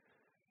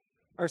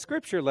Our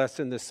scripture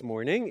lesson this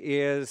morning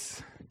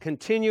is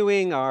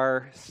continuing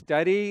our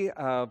study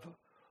of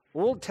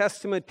Old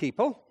Testament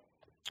people.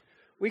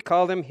 We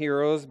call them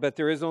heroes, but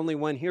there is only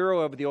one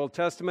hero of the Old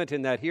Testament,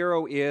 and that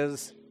hero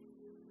is...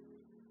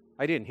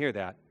 I didn't hear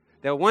that.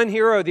 The one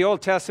hero of the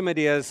Old Testament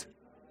is...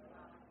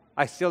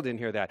 I still didn't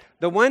hear that.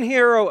 The one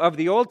hero of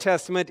the Old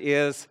Testament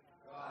is...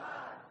 God.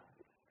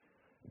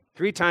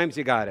 3 times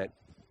you got it.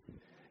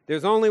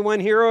 There's only one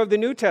hero of the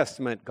New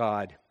Testament,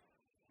 God.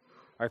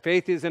 Our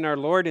faith is in our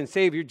Lord and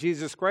Savior,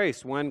 Jesus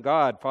Christ, one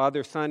God,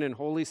 Father, Son, and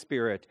Holy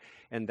Spirit,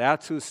 and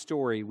that's whose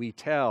story we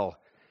tell.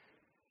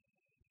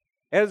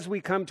 As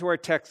we come to our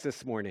text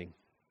this morning,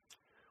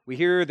 we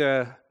hear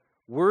the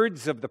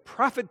words of the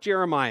prophet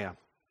Jeremiah,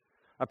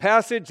 a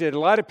passage that a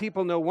lot of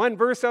people know one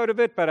verse out of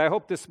it, but I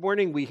hope this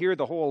morning we hear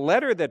the whole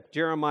letter that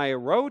Jeremiah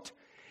wrote,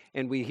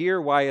 and we hear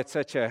why it's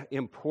such an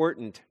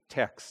important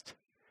text.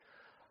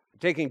 I'm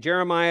taking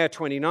Jeremiah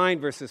 29,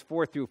 verses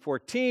 4 through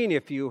 14.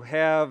 If you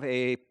have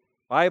a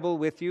Bible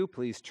with you,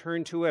 please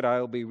turn to it.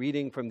 I'll be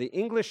reading from the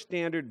English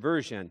Standard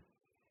Version.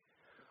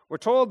 We're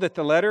told that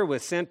the letter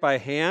was sent by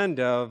hand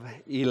of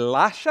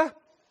Elisha,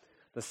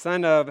 the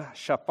son of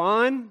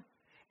Shaphan,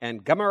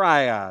 and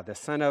Gemariah, the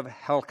son of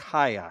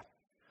Hilkiah,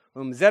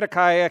 whom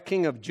Zedekiah,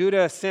 king of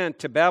Judah, sent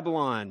to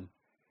Babylon,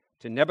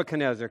 to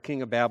Nebuchadnezzar,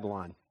 king of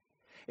Babylon.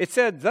 It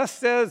said, "Thus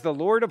says the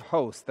Lord of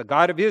hosts, the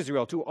God of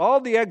Israel, to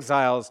all the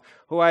exiles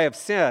who I have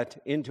sent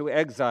into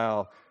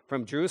exile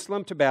from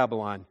Jerusalem to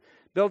Babylon,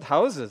 build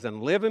houses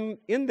and live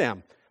in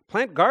them.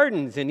 Plant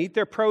gardens and eat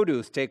their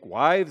produce. Take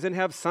wives and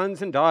have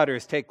sons and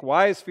daughters. Take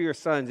wives for your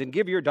sons and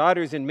give your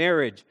daughters in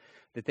marriage,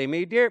 that they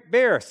may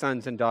bear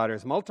sons and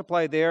daughters.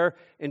 Multiply there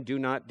and do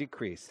not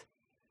decrease.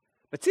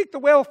 But seek the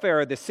welfare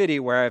of the city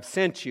where I have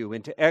sent you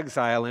into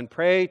exile and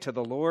pray to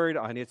the Lord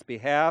on its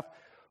behalf,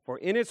 for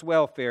in its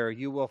welfare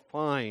you will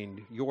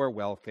find your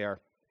welfare.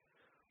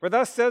 For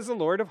thus says the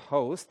Lord of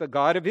hosts, the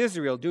God of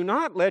Israel, do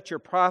not let your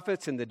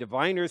prophets and the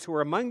diviners who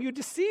are among you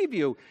deceive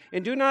you,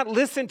 and do not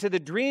listen to the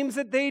dreams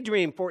that they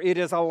dream, for it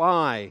is a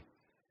lie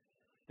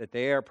that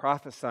they are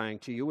prophesying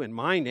to you in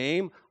my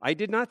name. I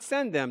did not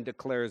send them,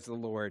 declares the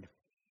Lord.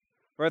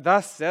 For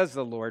thus says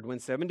the Lord, when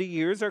 70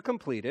 years are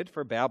completed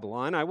for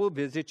Babylon, I will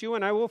visit you,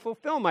 and I will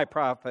fulfill my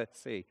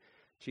prophecy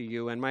to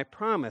you and my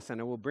promise, and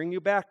I will bring you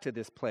back to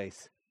this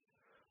place.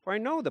 For I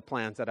know the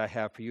plans that I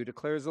have for you,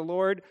 declares the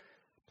Lord,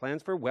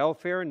 plans for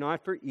welfare,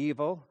 not for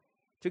evil,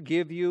 to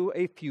give you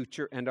a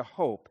future and a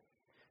hope.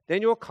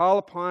 Then you'll call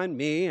upon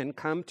me and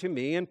come to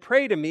me and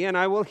pray to me, and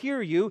I will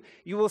hear you.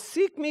 You will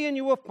seek me and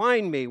you will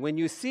find me. When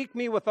you seek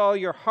me with all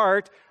your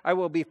heart, I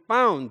will be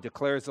found,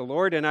 declares the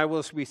Lord, and I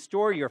will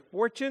restore your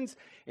fortunes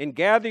and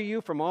gather you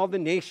from all the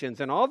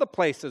nations and all the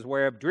places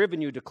where I have driven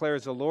you,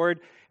 declares the Lord,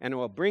 and I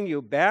will bring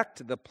you back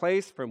to the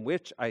place from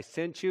which I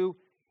sent you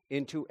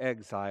into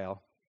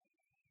exile."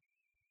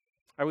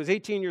 I was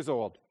 18 years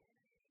old.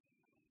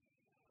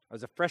 I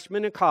was a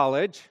freshman in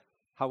college.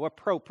 How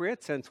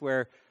appropriate, since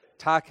we're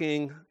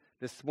talking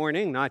this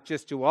morning, not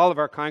just to all of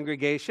our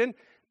congregation,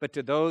 but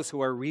to those who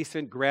are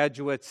recent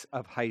graduates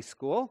of high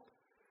school.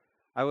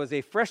 I was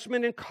a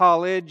freshman in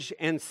college,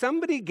 and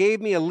somebody gave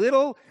me a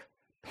little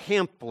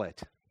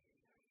pamphlet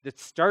that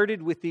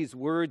started with these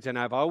words, and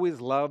I've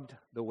always loved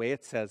the way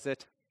it says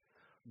it.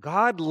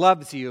 God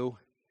loves you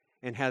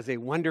and has a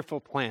wonderful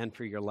plan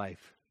for your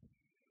life.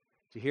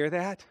 Did you hear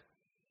that?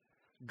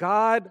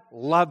 God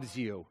loves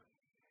you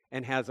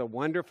and has a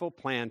wonderful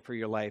plan for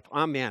your life.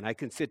 Amen. I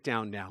can sit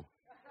down now.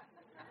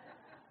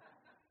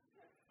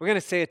 We're going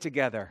to say it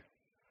together.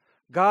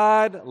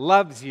 God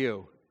loves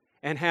you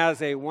and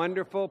has a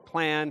wonderful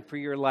plan for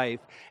your life.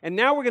 And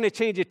now we're going to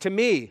change it to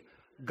me.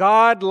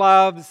 God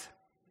loves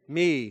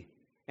me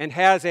and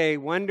has a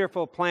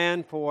wonderful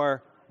plan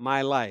for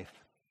my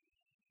life.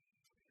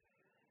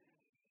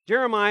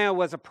 Jeremiah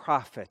was a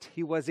prophet.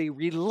 He was a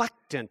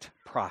reluctant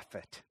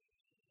prophet.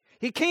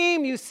 He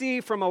came, you see,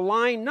 from a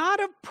line not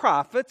of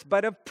prophets,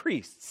 but of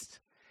priests.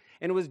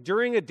 And it was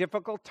during a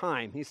difficult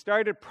time. He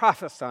started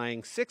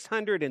prophesying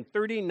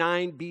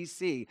 639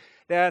 BC.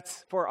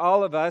 That's, for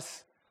all of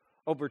us,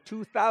 over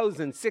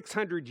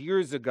 2,600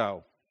 years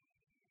ago.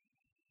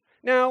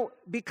 Now,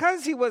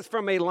 because he was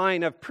from a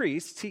line of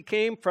priests, he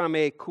came from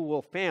a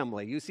cool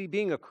family. You see,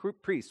 being a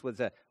priest was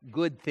a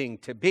good thing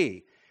to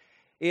be.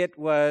 It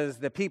was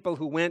the people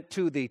who went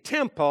to the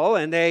temple,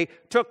 and they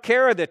took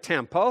care of the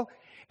temple,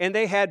 and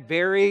they had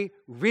very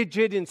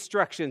rigid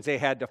instructions they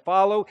had to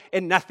follow,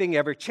 and nothing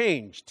ever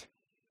changed.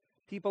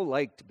 People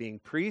liked being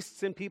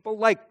priests, and people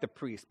liked the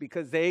priests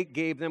because they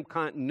gave them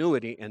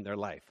continuity in their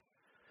life.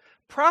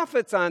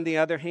 Prophets, on the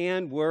other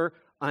hand, were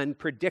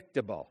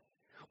unpredictable.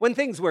 When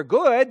things were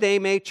good, they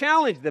may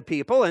challenge the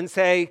people and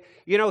say,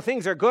 you know,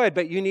 things are good,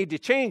 but you need to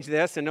change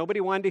this, and nobody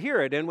wanted to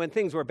hear it. And when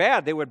things were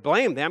bad, they would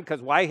blame them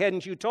because why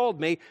hadn't you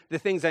told me the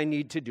things I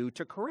need to do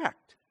to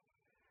correct?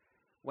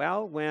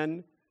 Well,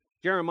 when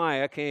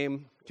Jeremiah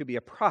came to be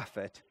a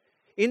prophet,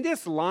 in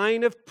this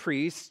line of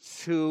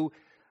priests who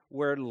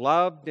were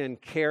loved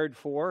and cared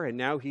for, and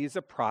now he's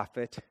a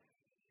prophet,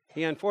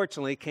 He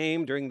unfortunately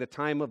came during the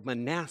time of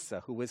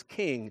Manasseh, who was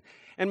king.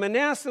 And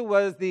Manasseh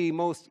was the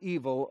most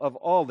evil of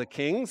all the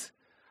kings.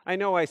 I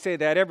know I say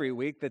that every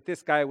week, that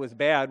this guy was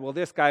bad. Well,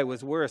 this guy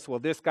was worse. Well,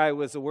 this guy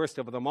was the worst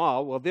of them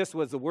all. Well, this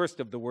was the worst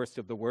of the worst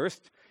of the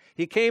worst.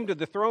 He came to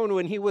the throne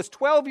when he was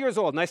 12 years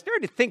old. And I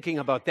started thinking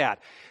about that.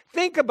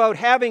 Think about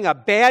having a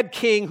bad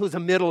king who's a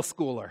middle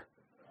schooler.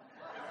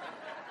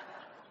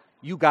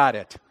 You got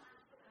it.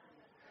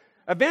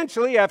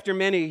 Eventually, after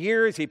many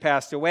years, he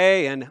passed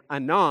away, and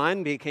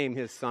Anan became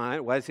his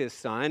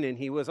son, and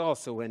he was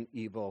also an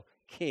evil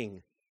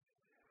king.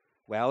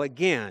 Well,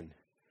 again,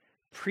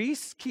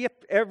 priests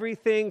kept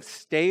everything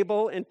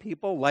stable and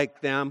people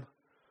liked them.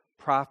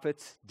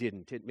 Prophets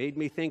didn't. It made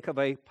me think of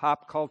a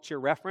pop culture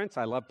reference.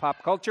 I love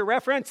pop culture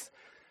reference.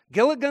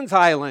 Gilligan's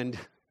Island.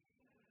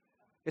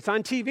 It's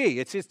on TV.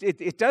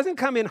 It doesn't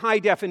come in high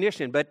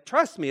definition, but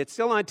trust me, it's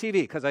still on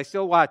TV because I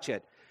still watch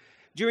it.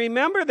 Do you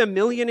remember the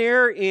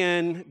millionaire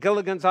in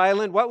Gilligan's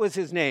Island? What was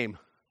his name?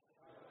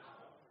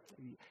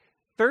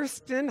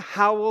 Thurston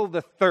Howell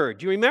III.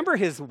 Do you remember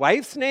his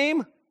wife's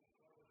name?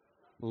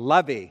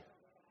 Lovey.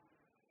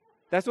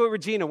 That's what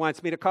Regina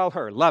wants me to call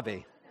her,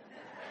 Lovey.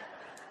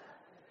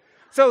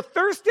 So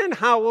Thurston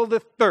Howell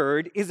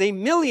III is a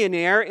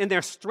millionaire, and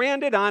they're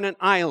stranded on an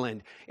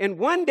island. And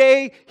one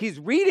day, he's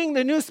reading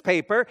the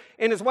newspaper,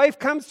 and his wife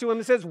comes to him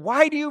and says,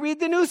 "Why do you read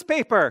the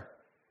newspaper?"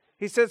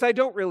 He says, "I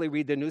don't really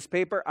read the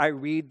newspaper. I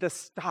read the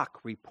stock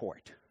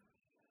report."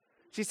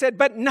 She said,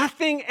 "But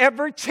nothing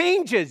ever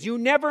changes. You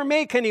never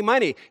make any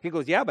money." He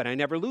goes, "Yeah, but I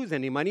never lose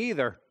any money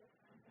either."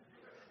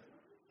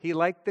 He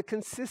liked the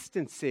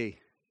consistency.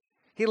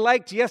 He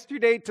liked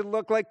yesterday to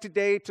look like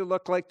today, to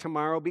look like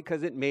tomorrow,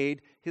 because it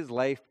made his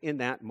life in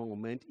that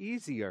moment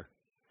easier.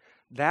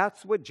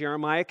 That's what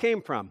Jeremiah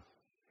came from.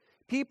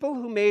 People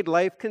who made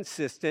life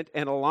consistent,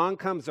 and along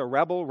comes a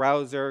rebel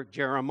rouser,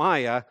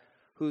 Jeremiah,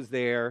 who's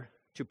there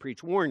to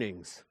preach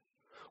warnings.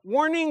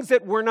 Warnings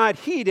that were not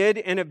heeded,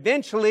 and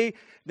eventually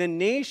the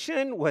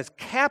nation was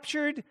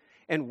captured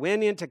and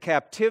went into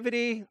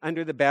captivity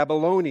under the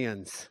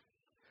Babylonians.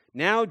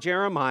 Now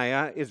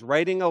Jeremiah is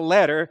writing a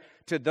letter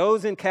to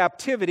those in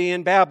captivity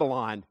in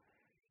Babylon.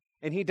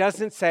 And he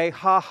doesn't say,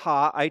 "Ha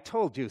ha, I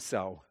told you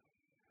so."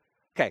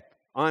 Okay,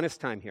 honest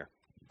time here.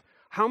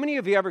 How many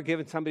of you ever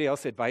given somebody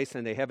else advice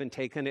and they haven't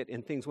taken it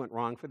and things went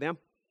wrong for them?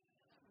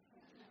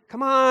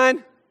 Come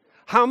on.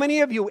 How many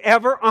of you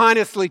ever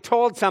honestly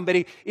told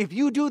somebody, "If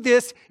you do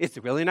this, it's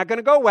really not going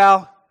to go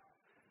well"?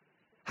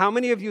 How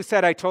many of you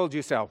said, "I told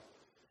you so"?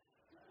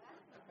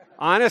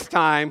 Honest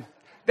time.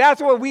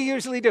 That's what we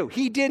usually do.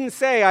 He didn't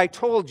say, "I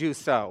told you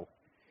so."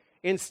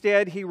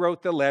 Instead, he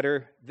wrote the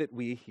letter that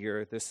we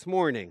hear this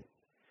morning.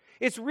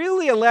 It's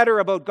really a letter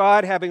about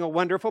God having a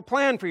wonderful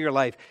plan for your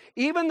life.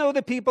 Even though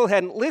the people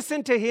hadn't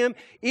listened to him,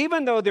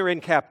 even though they're in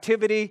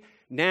captivity,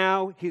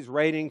 now he's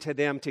writing to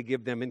them to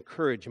give them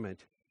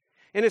encouragement.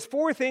 And it's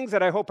 4 things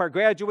that I hope our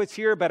graduates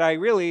hear, but I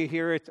really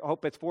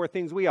hope it's 4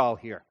 things we all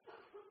hear.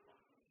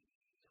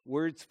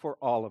 Words for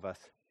all of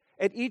us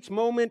at each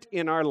moment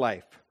in our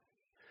life.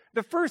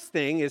 The first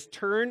thing is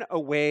turn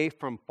away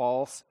from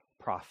false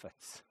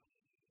prophets.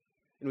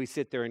 And we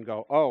sit there and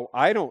go, "Oh,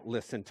 I don't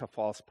listen to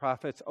false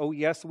prophets." Oh,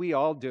 yes, we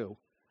all do.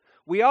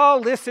 We all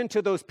listen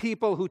to those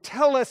people who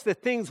tell us the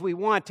things we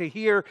want to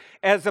hear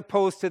as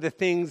opposed to the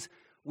things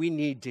we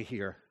need to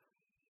hear.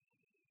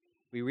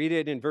 We read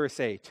it in verse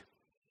 8.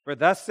 "For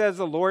thus says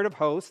the Lord of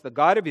hosts, the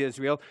God of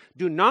Israel,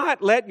 do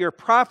not let your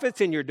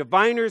prophets and your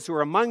diviners who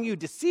are among you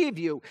deceive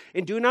you,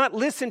 and do not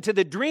listen to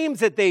the dreams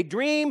that they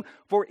dream,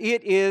 for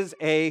it is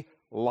a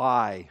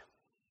lie."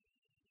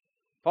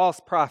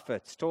 False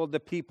prophets told the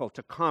people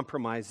to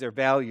compromise their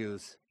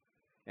values,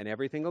 and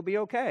everything will be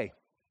okay.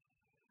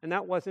 And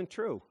that wasn't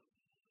true.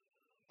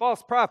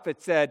 False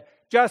prophets said,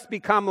 "Just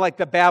become like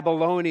the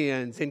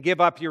Babylonians and give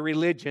up your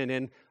religion,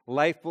 and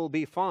life will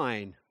be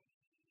fine."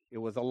 It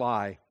was a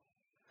lie.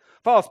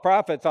 False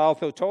prophets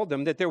also told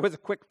them that there was a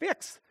quick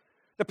fix.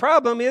 The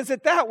problem is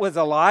that was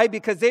a lie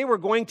because they were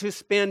going to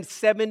spend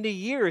 70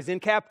 years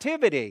in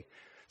captivity.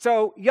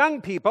 So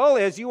young people,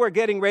 as you are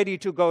getting ready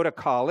to go to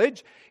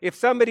college, if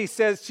somebody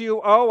says to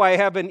you, "Oh, I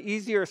have an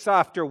easier,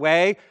 softer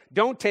way,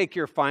 don't take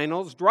your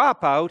finals,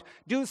 drop out,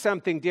 do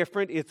something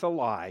different," it's a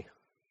lie.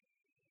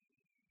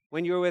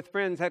 When you're with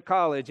friends at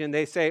college and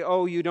they say,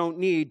 "Oh, you don't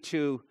need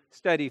to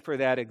study for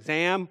that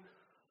exam,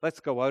 let's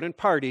go out and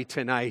party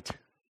tonight,"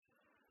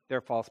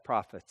 they're false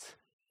prophets.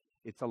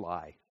 It's a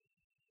lie.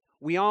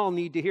 We all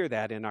need to hear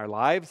that in our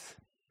lives.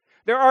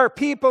 There are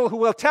people who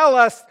will tell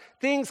us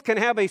things can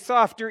have a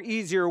softer,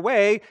 easier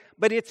way,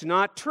 but it's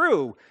not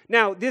true.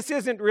 Now, this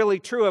isn't really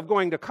true of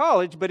going to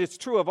college, but it's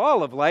true of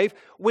all of life.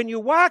 When you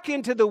walk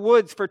into the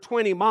woods for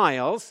 20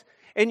 miles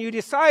and you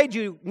decide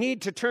you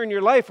need to turn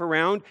your life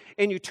around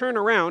and you turn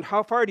around,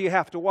 how far do you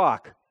have to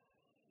walk?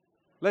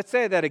 Let's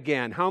say that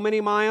again. How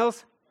many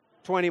miles?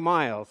 20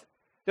 miles.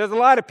 There's a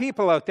lot of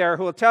people out there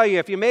who will tell you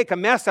if you make a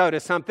mess out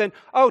of something,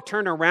 "Oh,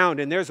 turn around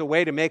and there's a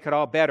way to make it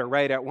all better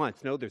right at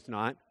once." No, there's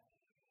not.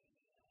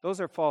 Those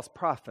are false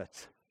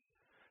prophets.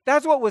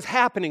 That's what was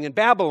happening in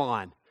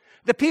Babylon.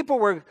 The people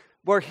were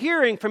we're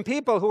hearing from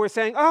people who are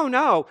saying, oh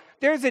no,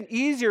 there's an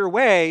easier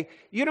way.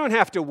 You don't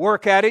have to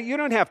work at it. You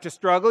don't have to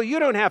struggle. You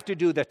don't have to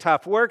do the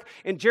tough work.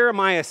 And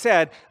Jeremiah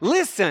said,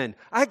 listen,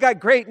 I got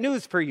great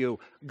news for you.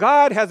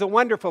 God has a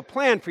wonderful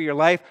plan for your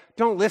life.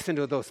 Don't listen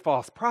to those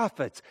false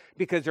prophets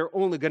because they're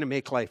only going to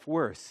make life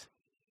worse.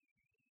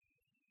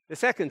 The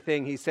second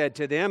thing he said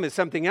to them is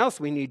something else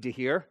we need to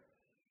hear.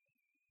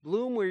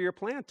 Bloom where you're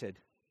planted.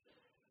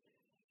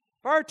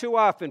 Far too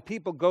often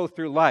people go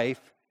through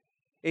life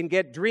and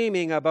get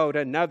dreaming about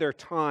another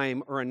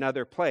time or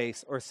another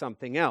place or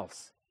something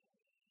else.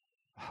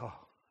 Oh,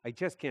 I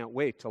just can't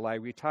wait till I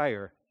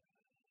retire.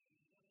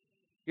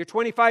 You're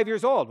 25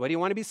 years old. What do you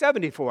want to be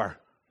 70 for?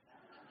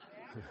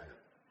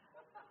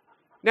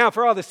 Now,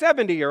 for all the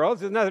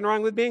 70-year-olds, there's nothing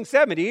wrong with being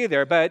 70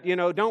 either, but,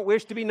 don't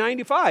wish to be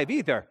 95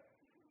 either.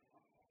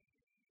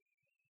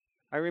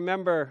 I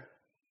remember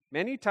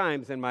many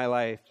times in my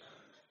life,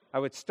 I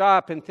would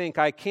stop and think,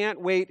 I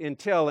can't wait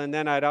until, and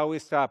then I'd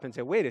always stop and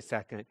say, wait a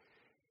second.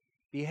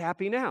 Be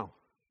happy now.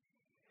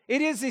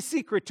 It is the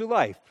secret to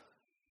life.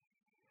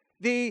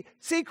 The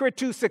secret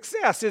to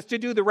success is to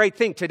do the right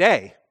thing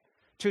today.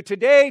 To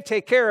today,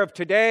 take care of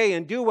today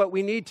and do what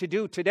we need to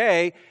do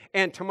today,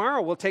 and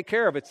tomorrow will take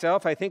care of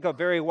itself. I think a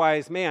very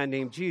wise man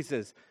named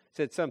Jesus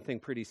said something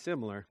pretty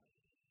similar.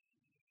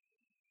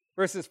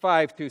 Verses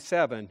 5 through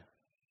 7.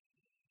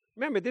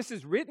 Remember, this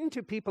is written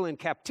to people in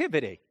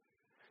captivity.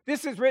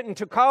 This is written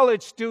to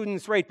college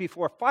students right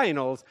before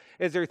finals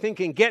as they're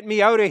thinking, get me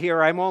out of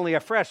here, I'm only a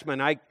freshman.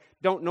 I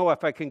don't know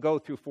if I can go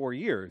through 4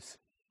 years.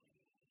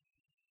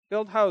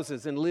 Build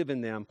houses and live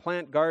in them.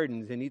 Plant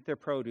gardens and eat their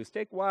produce.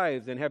 Take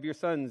wives and have your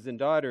sons and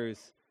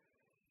daughters.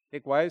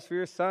 Take wives for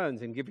your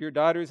sons and give your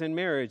daughters in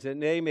marriage that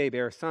they may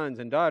bear sons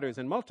and daughters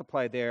and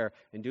multiply there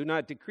and do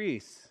not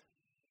decrease,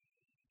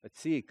 but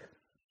seek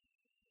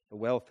the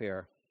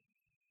welfare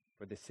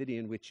for the city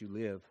in which you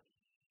live.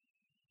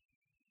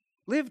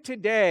 Live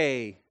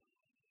today,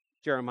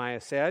 Jeremiah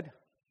said.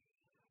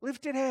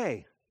 Live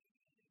today.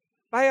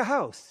 Buy a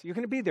house. You're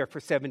going to be there for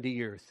 70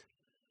 years.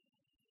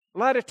 A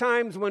lot of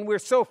times when we're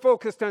so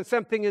focused on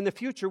something in the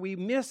future, we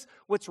miss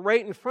what's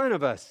right in front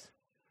of us.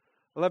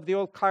 I love the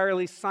old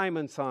Carly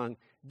Simon song.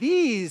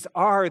 These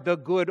are the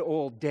good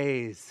old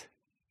days.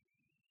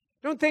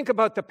 Don't think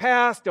about the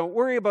past. Don't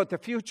worry about the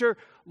future.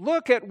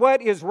 Look at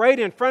what is right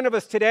in front of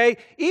us today.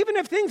 Even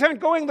if things aren't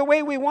going the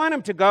way we want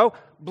them to go,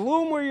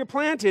 bloom where you're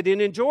planted and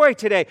enjoy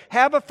today.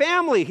 Have a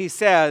family, he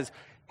says.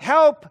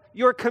 Help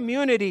your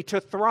community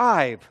to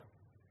thrive.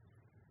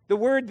 The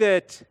word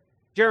that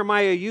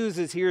Jeremiah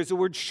uses here is the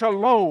word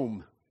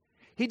shalom.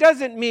 He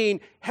doesn't mean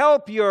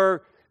help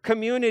your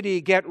community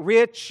get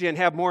rich and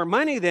have more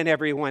money than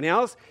everyone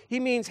else.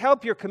 He means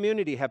help your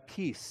community have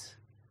peace.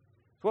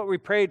 It's what we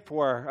prayed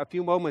for a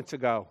few moments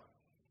ago.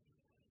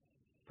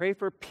 Pray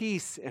for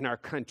peace in our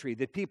country,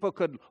 that people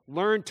could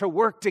learn to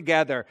work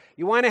together.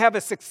 You want to have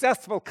a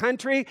successful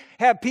country?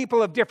 Have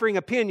people of differing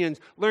opinions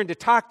learn to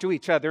talk to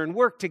each other and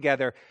work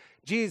together.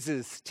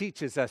 Jesus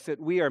teaches us that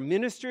we are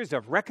ministers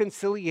of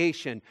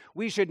reconciliation.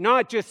 We should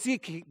not just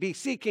be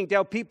seeking to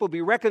help people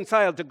be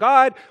reconciled to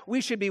God.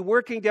 We should be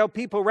working to help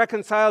people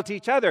reconcile to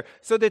each other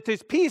so that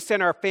there's peace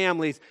in our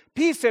families,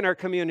 peace in our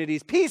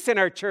communities, peace in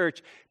our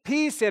church,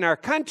 peace in our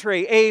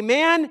country.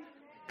 Amen?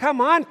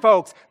 Come on,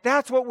 folks.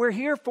 That's what we're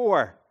here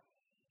for.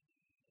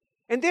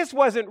 And this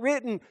wasn't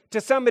written to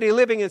somebody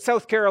living in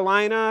South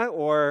Carolina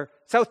or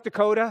South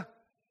Dakota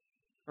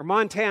or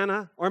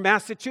Montana or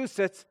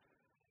Massachusetts.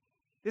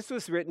 This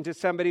was written to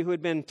somebody who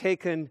had been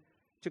taken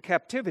to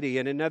captivity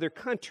in another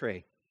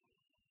country.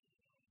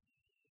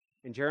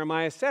 And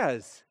Jeremiah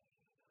says,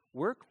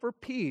 work for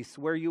peace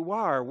where you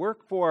are.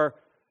 Work for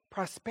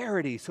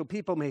prosperity so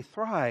people may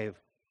thrive.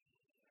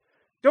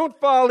 Don't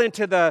fall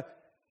into the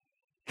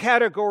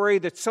category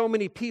that so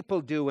many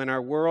people do in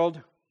our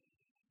world.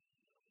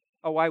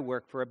 Oh, I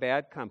work for a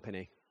bad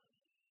company.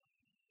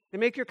 They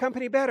make your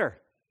company better.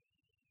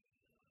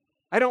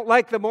 I don't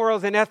like the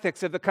morals and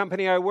ethics of the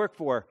company I work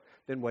for.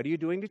 Then what are you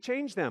doing to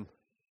change them?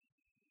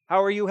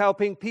 How are you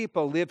helping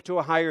people live to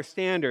a higher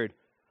standard?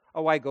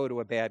 Oh, I go to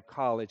a bad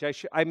college.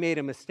 I made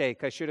a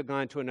mistake. I should have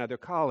gone to another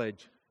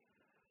college.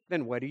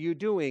 Then what are you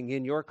doing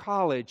in your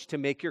college to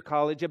make your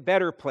college a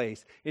better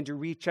place and to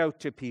reach out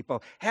to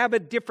people? Have a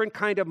different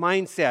kind of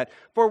mindset.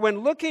 For when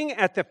looking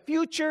at the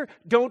future,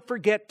 don't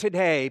forget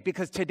today,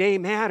 because today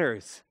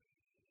matters.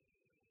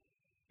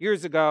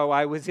 Years ago,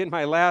 I was in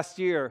my last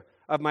year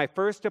of my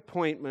first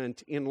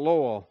appointment in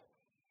Lowell.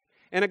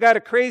 And I got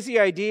a crazy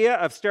idea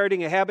of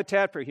starting a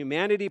Habitat for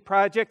Humanity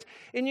project.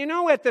 And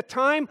at the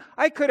time,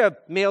 I could have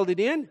mailed it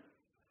in.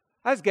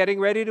 I was getting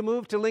ready to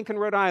move to Lincoln,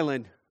 Rhode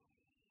Island.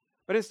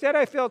 But instead,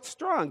 I felt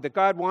strong that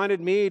God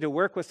wanted me to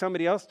work with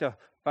somebody else to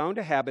found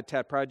a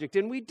Habitat project,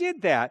 and we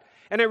did that.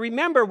 And I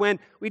remember when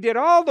we did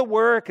all the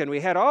work, and we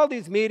had all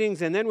these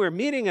meetings, and then we were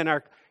meeting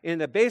in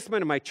the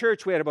basement of my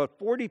church. We had about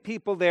 40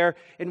 people there,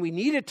 and we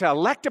needed to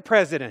elect a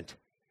president.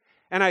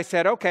 And I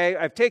said, okay,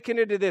 I've taken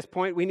it to this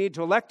point. We need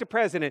to elect a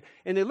president.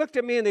 And they looked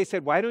at me and they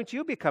said, why don't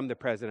you become the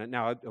president?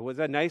 Now, it was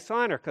a nice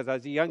honor because I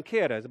was a young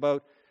kid. I was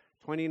about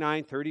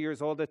 29, 30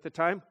 years old at the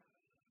time.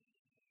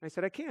 I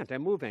said, I can't,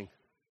 I'm moving.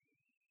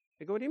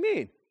 They go, what do you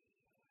mean?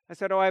 I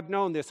said, I've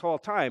known this whole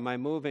time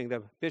I'm moving.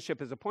 The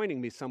bishop is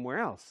appointing me somewhere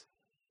else.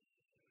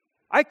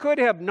 I could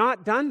have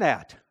not done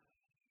that.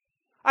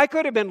 I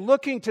could have been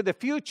looking to the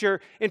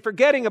future and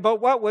forgetting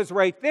about what was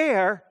right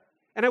there,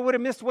 and I would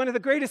have missed one of the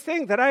greatest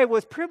things that I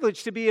was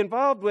privileged to be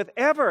involved with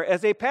ever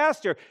as a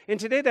pastor. And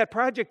today that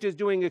project is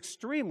doing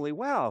extremely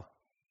well.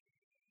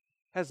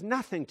 Has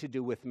nothing to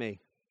do with me,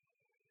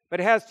 but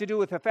it has to do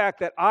with the fact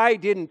that I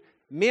didn't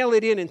mail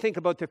it in and think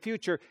about the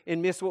future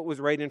and miss what was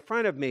right in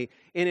front of me.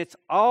 And it's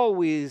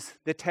always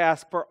the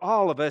task for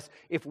all of us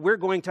if we're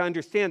going to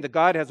understand that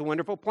God has a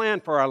wonderful plan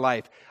for our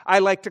life. I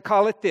like to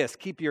call it this: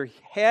 keep your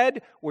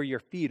head where your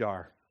feet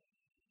are.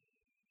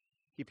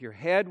 Keep your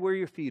head where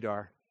your feet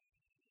are.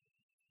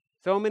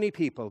 So many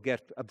people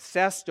get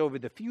obsessed over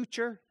the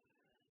future,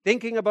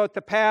 thinking about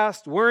the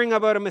past, worrying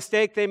about a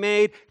mistake they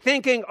made,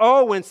 thinking,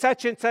 oh, when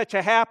such and such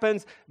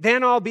happens,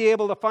 then I'll be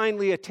able to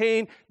finally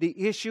attain.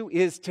 The issue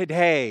is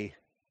today.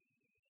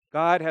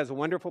 God has a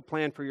wonderful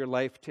plan for your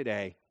life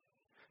today.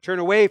 Turn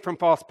away from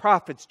false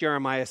prophets,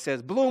 Jeremiah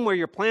says. Bloom where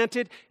you're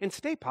planted and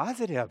stay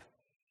positive.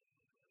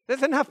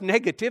 There's enough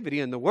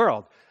negativity in the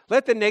world.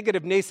 Let the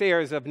negative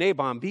naysayers of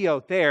Nabal be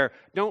out there.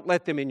 Don't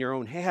let them in your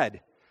own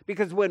head.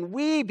 Because when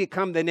we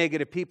become the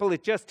negative people,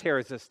 it just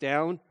tears us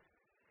down.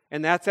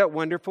 And that's that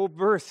wonderful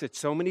verse that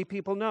so many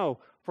people know.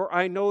 For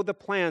I know the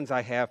plans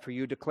I have for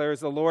you, declares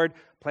the Lord.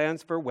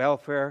 Plans for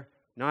welfare,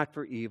 not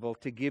for evil,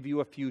 to give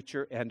you a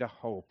future and a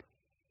hope.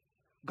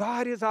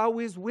 God is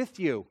always with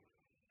you.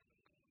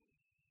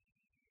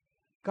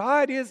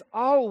 God is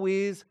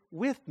always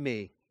with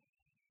me.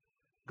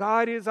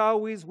 God is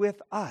always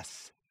with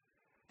us.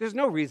 There's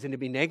no reason to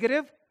be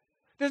negative.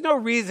 There's no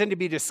reason to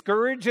be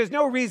discouraged. There's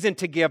no reason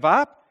to give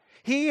up.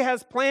 He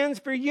has plans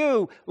for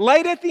you.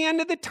 Light at the end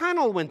of the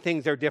tunnel when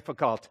things are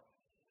difficult.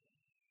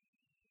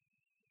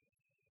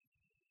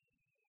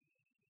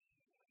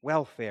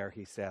 Welfare,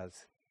 he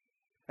says.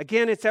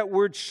 Again, it's that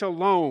word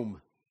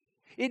shalom.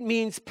 It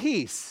means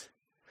peace.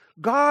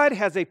 God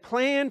has a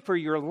plan for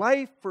your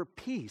life for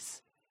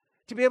peace.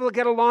 To be able to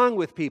get along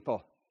with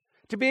people.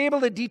 To be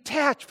able to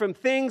detach from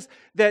things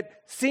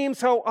that seem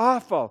so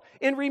awful.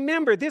 And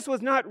remember, this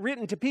was not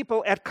written to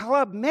people at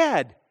Club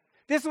Med.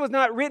 This was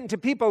not written to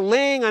people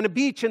laying on a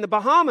beach in the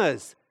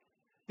Bahamas.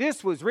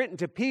 This was written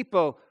to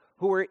people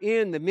who were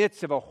in the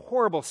midst of a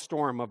horrible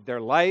storm of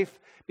their life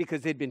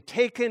because they'd been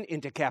taken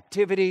into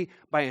captivity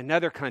by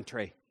another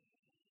country.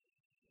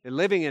 They're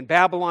living in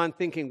Babylon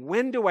thinking,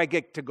 when do I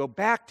get to go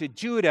back to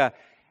Judah?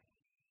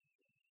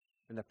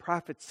 And the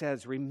prophet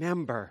says,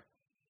 remember,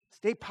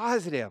 stay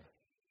positive.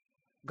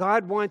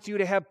 God wants you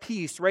to have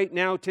peace right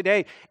now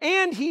today.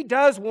 And He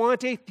does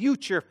want a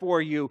future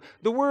for you.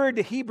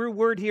 The Hebrew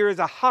word here is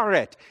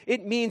aharet.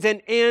 It means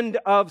an end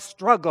of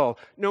struggle.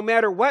 No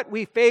matter what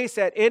we face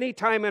at any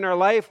time in our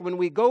life, when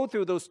we go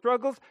through those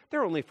struggles,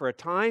 they're only for a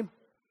time.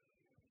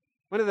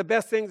 One of the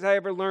best things I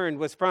ever learned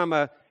was from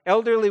an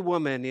elderly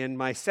woman in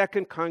my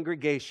second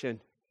congregation.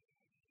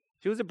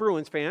 She was a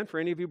Bruins fan. For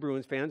any of you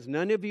Bruins fans,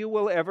 none of you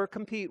will ever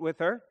compete with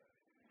her.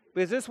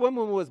 Because this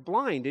woman was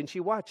blind and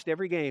she watched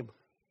every game.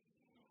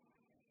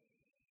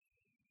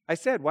 I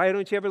said, why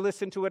don't you ever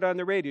listen to it on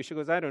the radio? She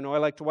goes, I don't know, I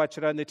like to watch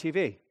it on the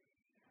TV.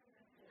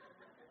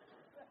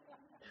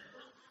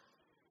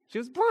 She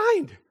was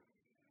blind.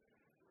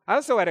 I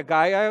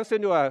also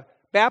knew a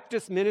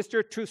Baptist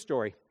minister, true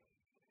story.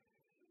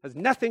 Has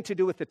nothing to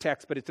do with the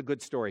text, but it's a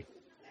good story.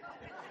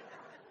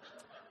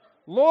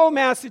 Lowell,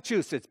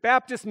 Massachusetts,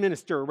 Baptist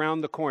minister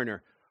around the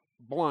corner,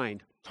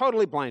 blind,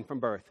 totally blind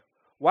from birth.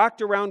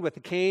 Walked around with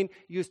a cane,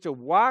 used to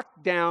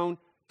walk down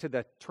to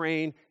the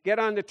train, get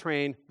on the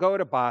train, go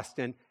to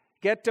Boston,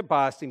 get to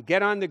Boston,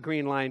 get on the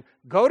Green Line,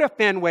 go to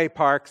Fenway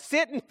Park,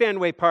 sit in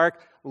Fenway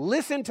Park,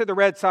 listen to the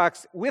Red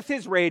Sox with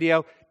his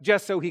radio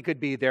just so he could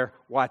be there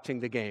watching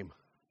the game.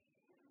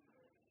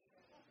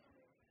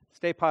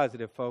 Stay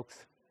positive,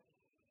 folks.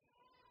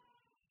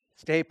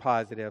 Stay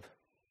positive.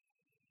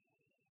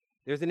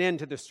 There's an end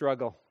to the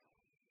struggle.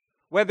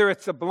 Whether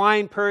it's a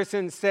blind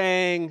person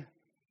saying,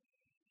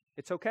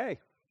 it's okay,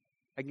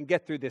 I can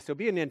get through this. There'll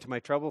be an end to my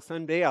trouble.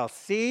 Someday I'll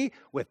see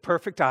with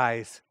perfect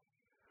eyes.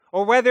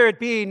 Or whether it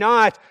be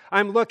not,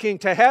 I'm looking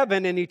to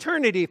heaven and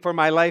eternity for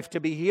my life to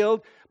be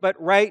healed. But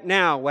right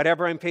now,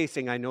 whatever I'm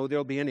facing, I know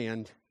there'll be an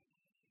end.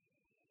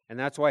 And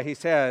that's why he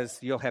says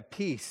you'll have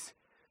peace.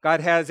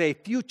 God has a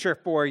future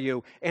for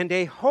you and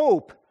a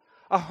hope.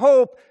 A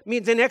hope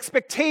means an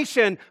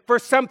expectation for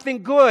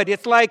something good.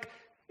 It's like,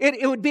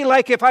 it would be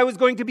like if I was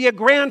going to be a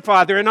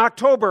grandfather in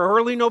October,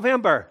 early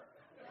November.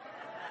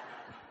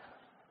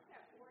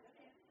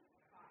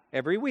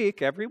 Every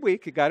week,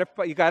 you got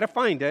to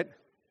find it.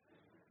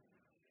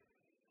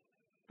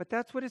 But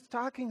that's what it's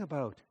talking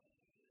about.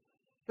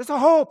 There's a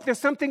hope. There's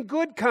something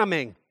good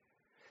coming.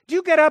 Do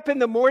you get up in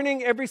the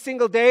morning every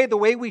single day the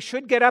way we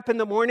should get up in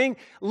the morning,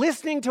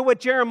 listening to what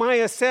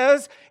Jeremiah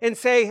says and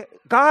say,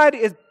 God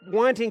is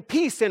wanting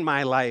peace in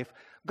my life.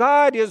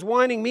 God is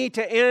wanting me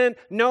to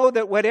know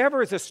that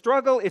whatever is a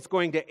struggle, it's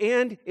going to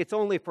end. It's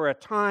only for a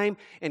time,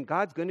 and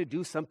God's going to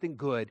do something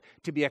good.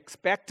 To be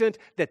expectant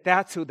that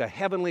that's who the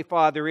Heavenly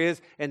Father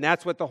is, and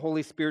that's what the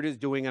Holy Spirit is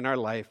doing in our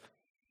life.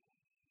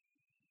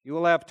 You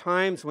will have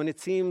times when it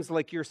seems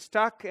like you're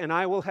stuck, and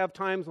I will have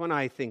times when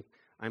I think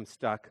I'm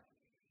stuck.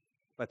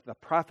 But the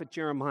prophet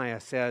Jeremiah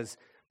says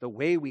the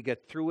way we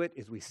get through it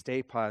is we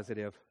stay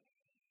positive.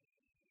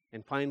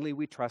 And finally,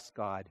 we trust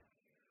God.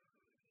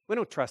 We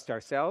don't trust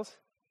ourselves.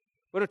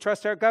 We don't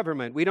trust our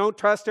government. We don't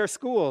trust our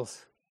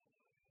schools.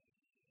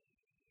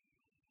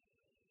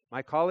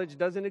 My college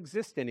doesn't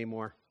exist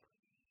anymore.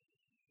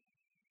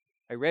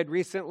 I read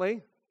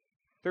recently,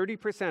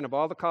 30% of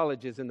all the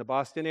colleges in the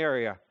Boston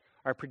area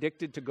are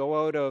predicted to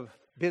go out of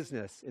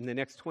business in the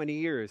next 20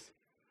 years.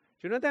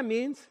 Do you know what that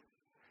means?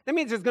 That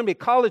means there's going to be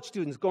college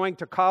students going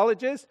to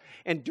colleges,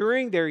 and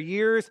during their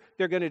years,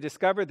 they're going to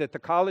discover that the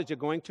college they're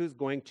going to is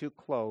going to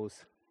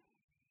close.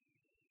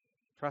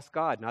 Trust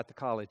God, not the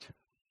college.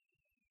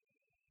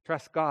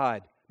 Trust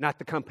God, not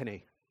the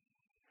company.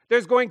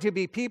 There's going to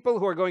be people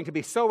who are going to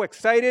be so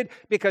excited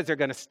because they're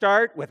going to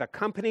start with a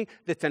company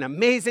that's an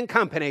amazing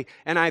company.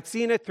 And I've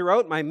seen it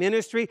throughout my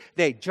ministry.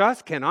 They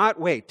just cannot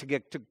wait to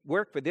get to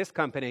work for this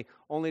company,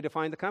 only to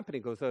find the company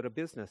goes out of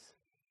business.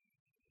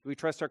 Do we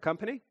trust our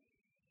company?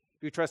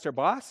 Do we trust our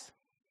boss?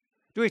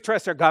 Do we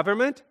trust our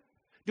government?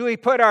 Do we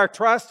put our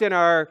trust in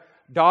our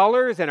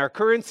dollars and our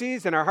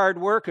currencies and our hard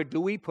work, or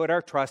do we put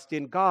our trust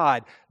in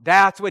God?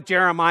 That's what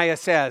Jeremiah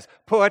says.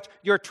 Put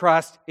your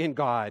trust in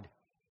God.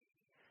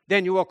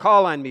 Then you will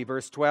call on me,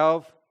 verse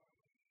 12,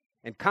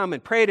 and come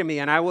and pray to me,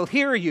 and I will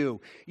hear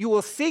you. You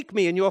will seek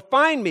me, and you will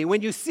find me.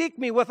 When you seek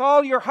me with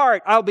all your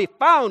heart, I'll be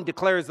found,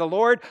 declares the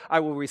Lord. I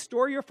will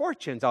restore your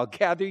fortunes. I'll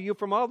gather you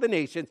from all the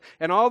nations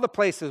and all the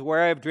places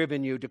where I have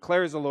driven you,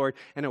 declares the Lord,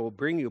 and I will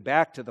bring you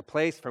back to the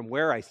place from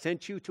where I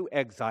sent you to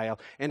exile.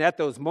 And at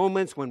those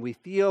moments when we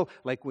feel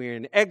like we're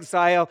in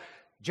exile,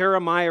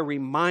 Jeremiah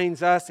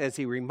reminds us, as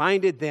he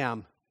reminded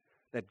them,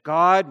 that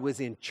God was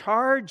in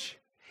charge,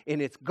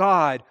 and it's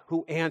God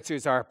who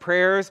answers our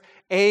prayers.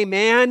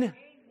 Amen.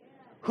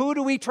 Who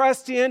do we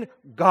trust in?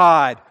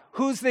 God.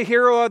 Who's the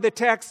hero of the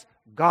text?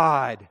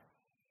 God.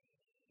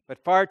 But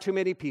far too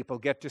many people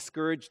get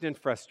discouraged and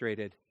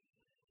frustrated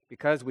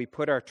because we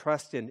put our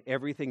trust in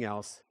everything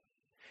else.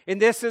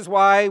 And this is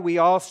why we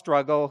all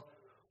struggle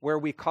where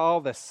we call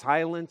the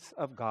silence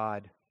of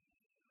God.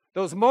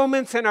 Those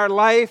moments in our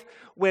life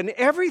when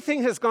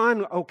everything has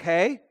gone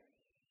okay,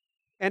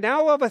 and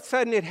now all of a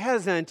sudden it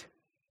hasn't,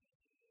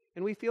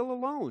 and we feel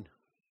alone.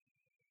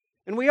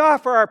 And we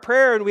offer our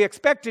prayer and we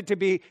expect it to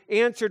be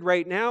answered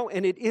right now,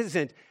 and it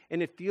isn't.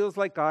 And it feels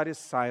like God is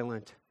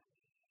silent.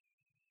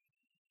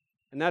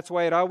 And that's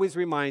why it always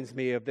reminds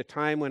me of the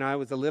time when I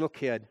was a little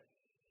kid.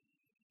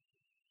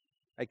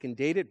 I can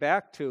date it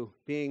back to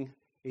being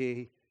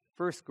a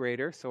first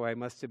grader, so I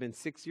must have been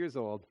 6 years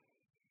old.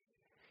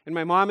 And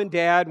my mom and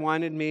dad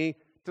wanted me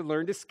to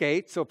learn to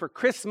skate, so for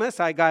Christmas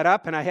I got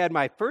up and I had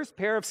my first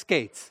pair of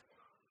skates.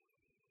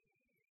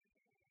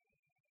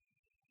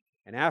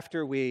 And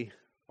after we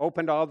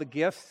opened all the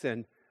gifts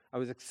and I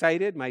was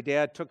excited, my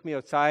dad took me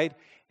outside,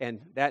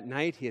 and that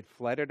night he had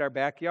flooded our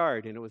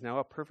backyard, and it was now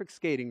a perfect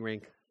skating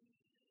rink.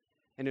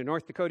 And in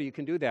North Dakota you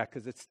can do that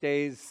because it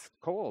stays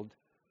cold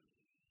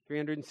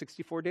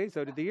 364 days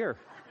out of the year.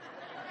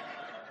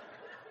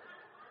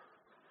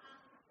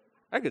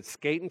 I could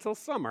skate until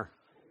summer.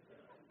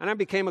 And I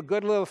became a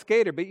good little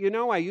skater. But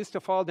I used to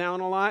fall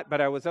down a lot,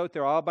 but I was out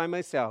there all by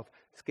myself,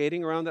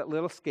 skating around that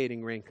little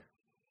skating rink.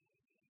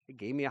 He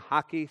gave me a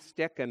hockey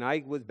stick, and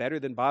I was better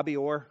than Bobby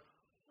Orr.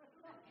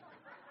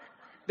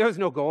 There was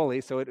no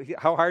goalie, so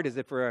how hard is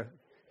it for a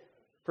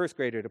first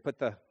grader to put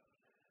the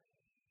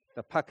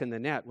puck in the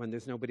net when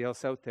there's nobody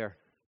else out there?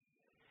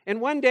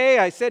 And one day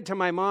I said to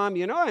my mom,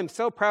 I'm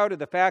so proud of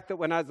the fact that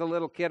when I was a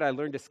little kid, I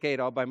learned to skate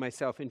all by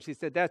myself. And she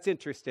said, that's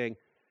interesting,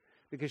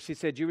 because she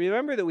said, you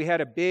remember that we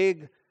had a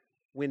big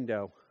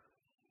window.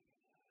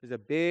 There's a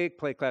big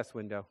plate glass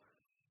window.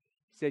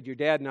 She said, your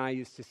dad and I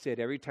used to sit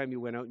every time you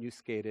went out and you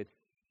skated.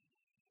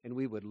 And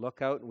we would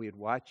look out and we'd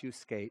watch you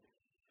skate.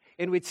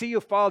 And we'd see you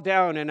fall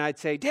down, and I'd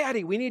say,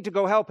 Daddy, we need to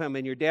go help him.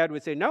 And your dad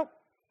would say, nope,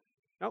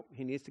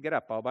 he needs to get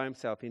up all by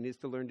himself. He needs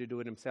to learn to do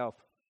it himself.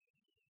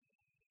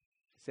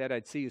 He said,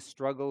 I'd see you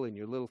struggle and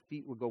your little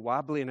feet would go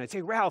wobbly, and I'd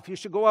say, Ralph, you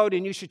should go out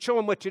and you should show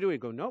him what to do.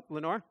 He'd go, nope,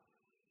 Lenore,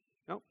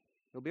 nope,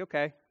 he'll be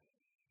okay.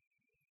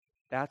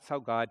 That's how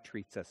God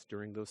treats us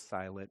during those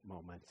silent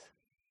moments.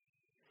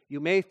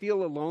 You may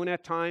feel alone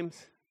at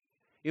times.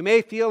 You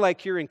may feel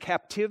like you're in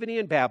captivity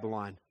in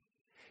Babylon.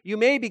 You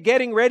may be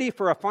getting ready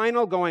for a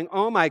final going,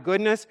 oh my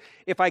goodness,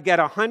 if I get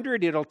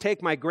 100, it'll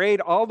take my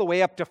grade all the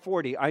way up to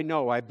 40. I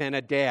know, I've been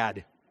a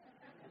dad.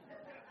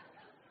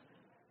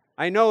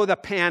 I know the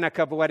panic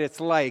of what it's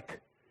like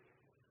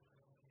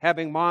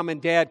having mom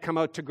and dad come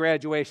out to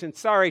graduation.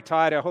 Sorry,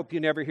 Todd, I hope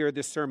you never hear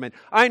this sermon.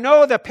 I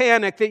know the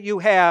panic that you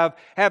have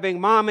having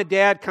mom and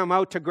dad come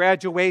out to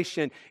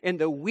graduation in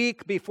the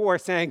week before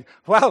saying,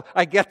 well,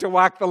 I get to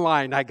walk the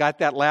line. I got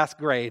that last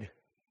grade.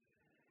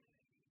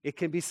 It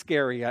can be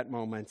scary at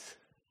moments.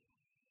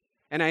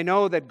 And I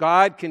know that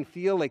God can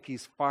feel like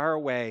He's far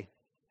away.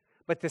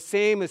 But the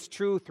same is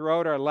true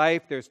throughout our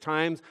life. There's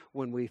times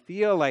when we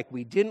feel like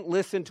we didn't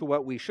listen to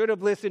what we should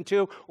have listened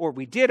to, or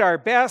we did our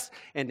best,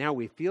 and now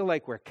we feel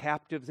like we're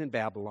captives in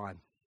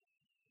Babylon.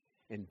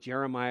 And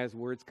Jeremiah's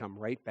words come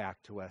right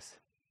back to us.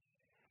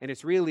 And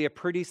it's really a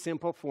pretty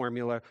simple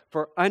formula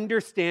for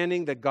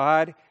understanding that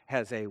God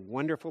has a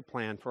wonderful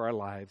plan for our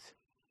lives.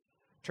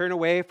 Turn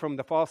away from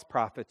the false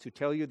prophets who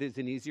tell you there's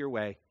an easier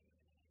way.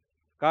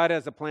 God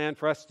has a plan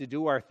for us to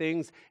do our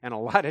things, and a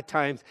lot of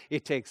times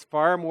it takes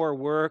far more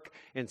work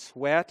and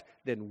sweat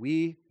than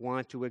we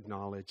want to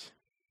acknowledge.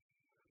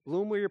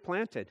 Bloom where you're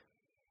planted.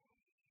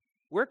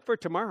 Work for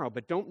tomorrow,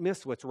 but don't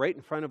miss what's right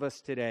in front of us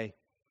today.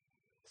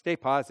 Stay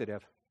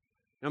positive.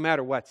 No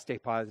matter what, stay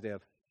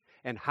positive.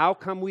 And how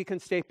come we can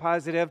stay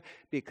positive?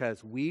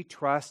 Because we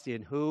trust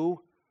in who?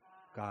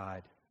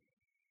 God.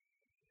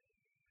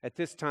 At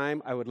this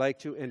time, I would like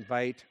to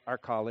invite our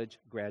college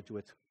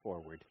graduates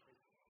forward.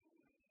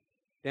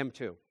 Them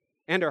too.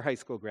 And our high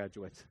school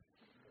graduates.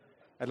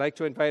 I'd like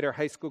to invite our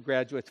high school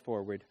graduates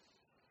forward.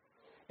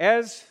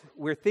 As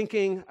we're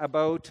thinking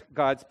about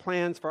God's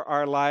plans for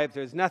our lives,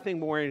 there's nothing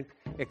more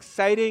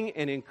exciting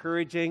and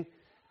encouraging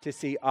to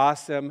see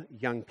awesome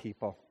young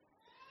people.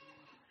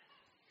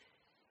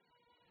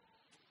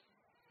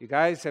 You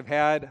guys have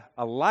had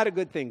a lot of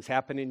good things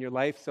happen in your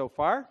life so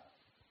far,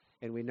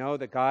 and we know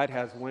that God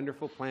has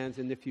wonderful plans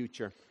in the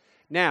future.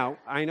 Now,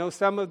 I know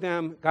some of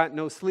them got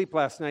no sleep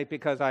last night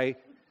because I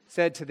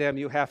said to them,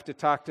 you have to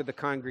talk to the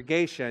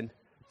congregation,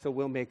 so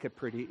we'll make it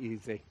pretty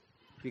easy.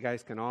 You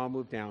guys can all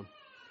move down.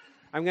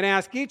 I'm going to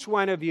ask each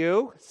one of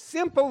you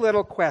simple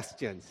little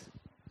questions,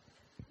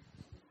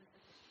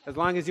 as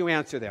long as you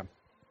answer them.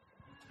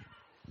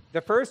 The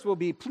first will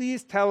be,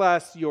 please tell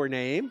us your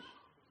name.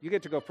 You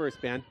get to go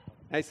first, Ben.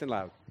 Nice and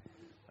loud.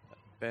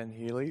 Ben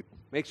Healy.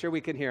 Make sure we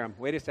can hear him.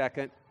 Wait a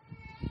second.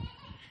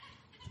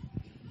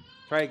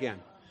 Try again.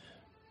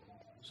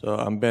 So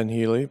I'm Ben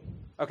Healy.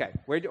 Okay.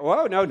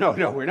 Oh, no,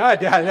 we're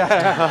not.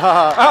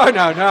 Oh,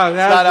 no,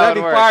 that'd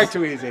be far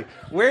too easy.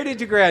 Where did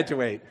you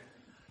graduate?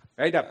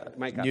 Right up,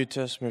 Mike. Up. New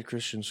Testament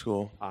Christian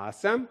School.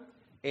 Awesome.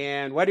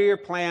 And what are your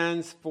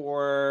plans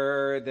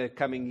for the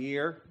coming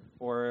year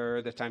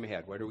or the time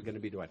ahead? What are we going to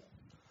be doing?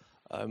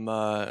 I'm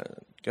going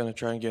to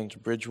try and get into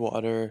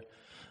Bridgewater.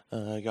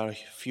 I got a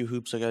few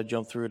hoops I got to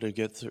jump through to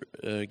get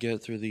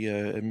through the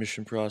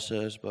admission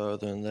process. But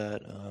other than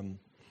that,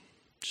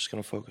 just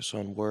going to focus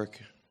on work.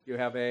 You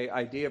have an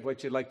idea of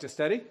what you'd like to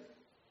study?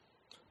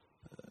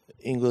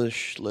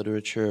 English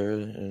literature,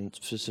 and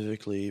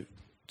specifically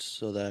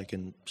so that I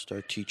can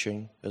start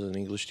teaching as an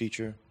English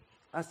teacher.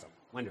 Awesome.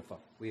 Wonderful.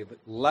 We have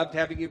loved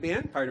having you be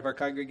part of our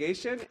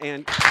congregation.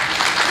 And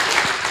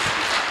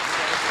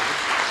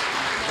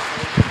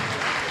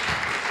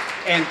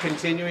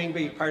continuing to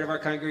be part of our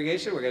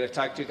congregation, we're going to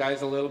talk to you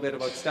guys a little bit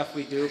about stuff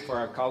we do for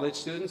our college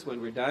students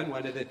when we're done.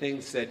 One of the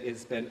things that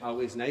has been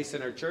always nice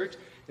in our church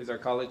is our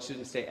college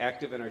students stay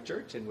active in our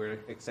church, and we're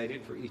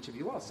excited for each of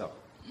you also.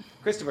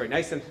 Christopher,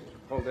 nice and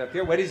hold it up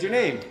here. What is your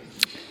name?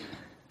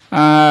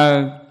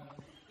 My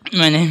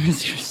name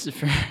is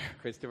Christopher.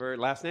 Christopher,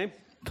 last name?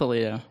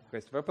 Polito.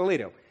 Christopher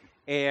Polito.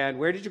 And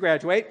where did you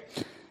graduate?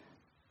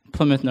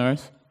 Plymouth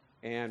North.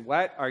 And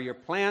what are your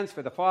plans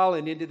for the fall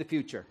and into the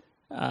future?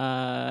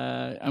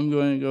 I'm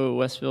going to go to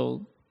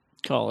Westfield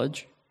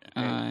College,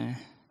 and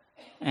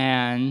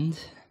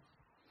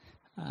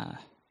I'm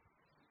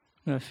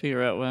going to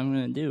figure out what I'm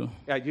going to do.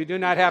 Yeah, you do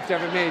not have to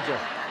have a major.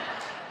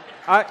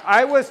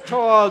 I was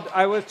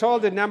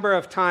told a number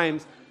of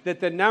times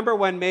that the number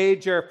one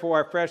major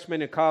for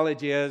freshmen in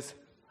college is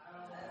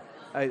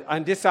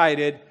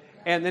undecided,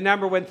 and the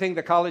number one thing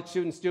the college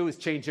students do is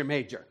change their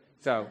major.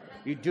 So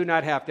you do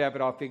not have to have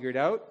it all figured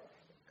out.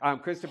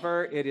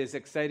 Christopher, it is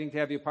exciting to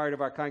have you part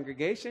of our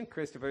congregation.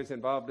 Christopher is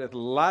involved with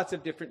lots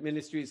of different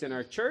ministries in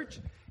our church,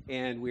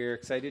 and we're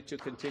excited to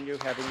continue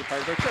having you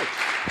part of our church.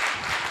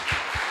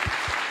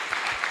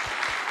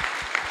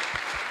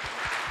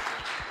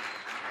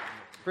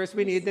 First,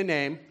 we need the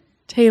name.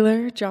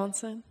 Taylor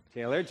Johnson.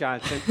 Taylor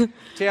Johnson.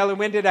 Taylor,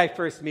 when did I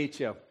first meet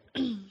you?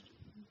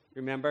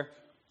 Remember?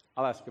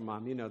 I'll ask your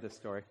mom. You know this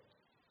story.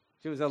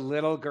 She was a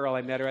little girl.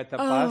 I met her at the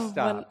bus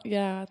stop. At the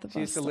bus stop. She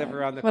used to live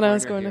around the when corner I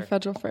was going here. to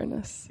Federal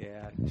Furnace.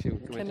 Yeah, she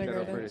went to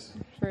Federal Furnace.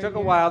 For Took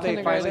a while. They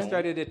finally kindergarten.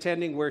 started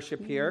attending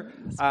worship here.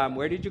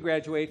 Where did you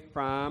graduate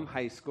from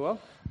high school?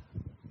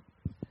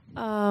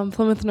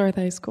 Plymouth North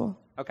High School.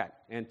 Okay.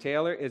 And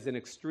Taylor is an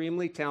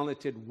extremely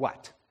talented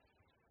what?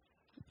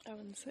 I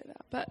wouldn't say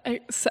that, but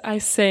I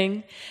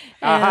sing.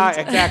 And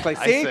Exactly.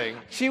 See, sing.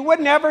 she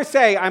would never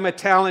say, I'm a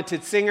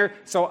talented singer,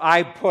 so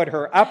I put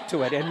her up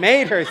to it and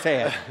made her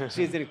say it.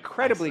 She's an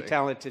incredibly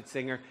talented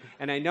singer,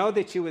 and I know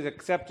that she was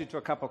accepted to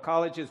a couple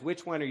colleges.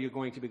 Which one are you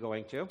going to be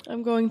going to?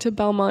 I'm going to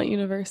Belmont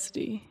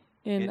University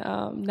in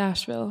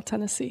Nashville,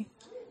 Tennessee.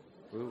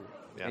 Ooh.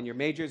 Yeah. And your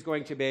major is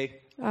going to be?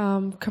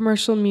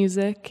 Commercial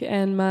music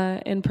and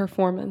in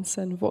performance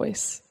and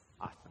voice.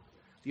 Awesome.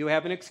 You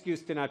have an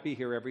excuse to not be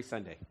here every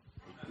Sunday.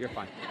 You're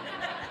fine.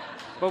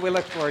 but we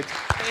look forward to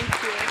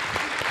Thank you.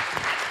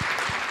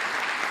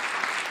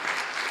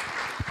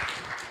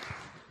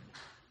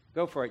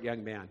 Go for it,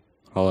 young man.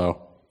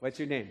 Hello. What's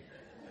your name?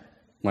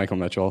 Michael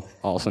Mitchell,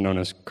 also known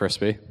as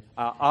Crispy.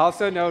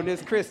 Also known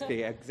as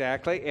Crispy,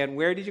 exactly. And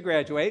where did you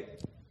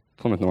graduate?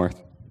 Plymouth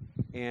North.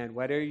 And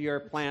what are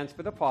your plans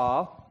for the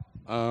fall?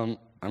 I'm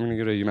going to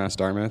go to UMass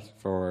Dartmouth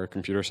for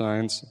computer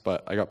science,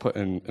 but I got put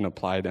in an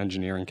applied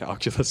engineering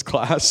calculus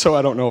class, so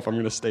I don't know if I'm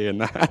going to stay in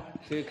that.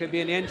 So you could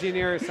be an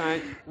engineer or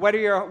science. What do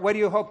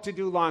you hope to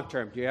do long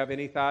term? Do you have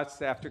any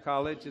thoughts after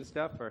college and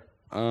stuff? Or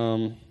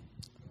No.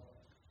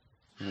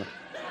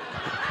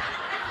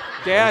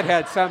 Dad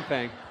had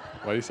something.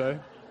 What do you say?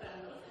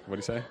 What do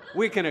you say?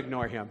 We can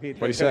ignore him. What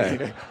do you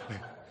say?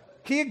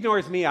 He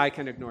ignores me. I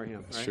can ignore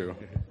him. It's right? true,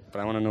 but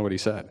I want to know what he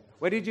said.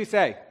 What did you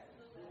say?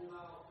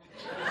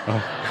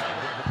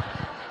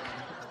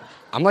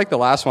 I'm like the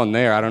last one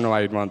there. I don't know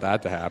why you'd want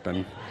that to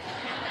happen.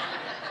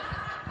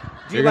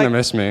 Do You're going to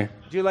miss me.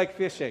 Do you like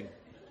fishing?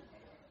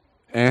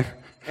 Eh.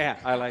 Yeah,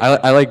 I like.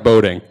 I like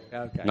boating,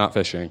 Okay. not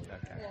fishing.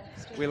 Okay.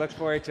 We look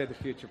forward to the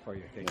future for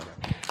you. Thank you.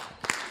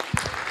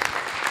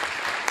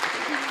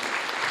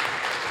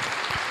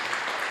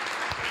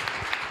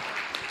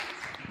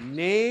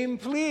 Name,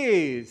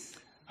 please.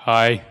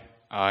 Hi,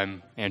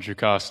 I'm Andrew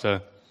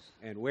Costa.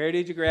 And where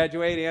did you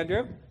graduate,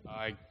 Andrew?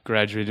 I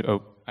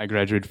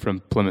graduated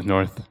from Plymouth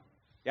North.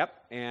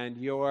 Yep. And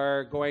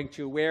you're going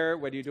to where?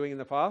 What are you doing in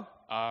the fall?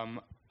 I'm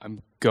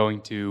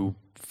going to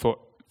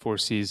Four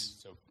Seas,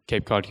 so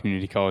Cape Cod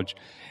Community College,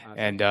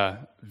 and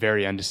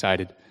very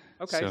undecided.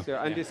 Okay, so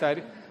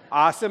undecided. Yeah.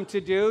 Awesome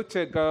to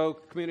go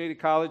community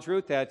college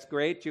route. That's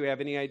great. Do you have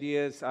any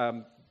ideas,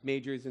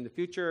 majors in the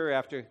future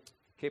after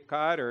Cape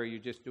Cod, or are you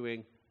just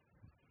doing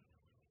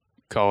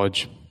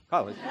college?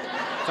 College.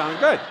 Sounds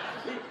good.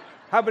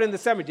 How about in the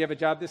summer? Do you have a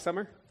job this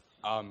summer?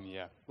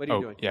 Yeah. What are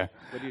you doing? Yeah.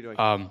 What are you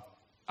doing?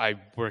 I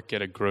work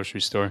at a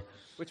grocery store.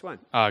 Which one?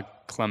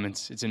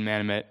 Clements. It's in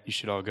Manomet. You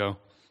should all go.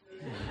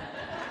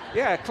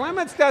 Yeah,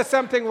 Clements does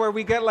something where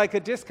we get like a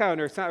discount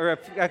or something,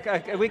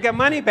 or we get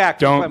money back.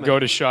 Don't go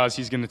to Shaw's.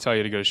 He's going to tell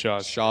you to go to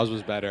Shaw's. Shaw's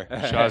was better.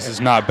 Shaw's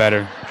is not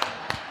better.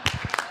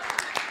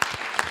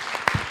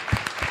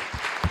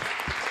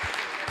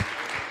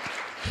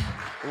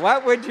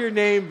 What would your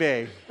name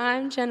be?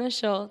 I'm Jenna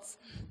Schultz.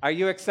 Are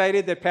you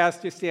excited that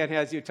Pastor Stan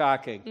has you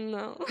talking?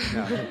 No.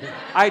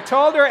 I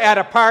told her at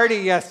a party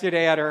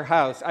yesterday at her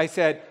house, I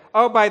said,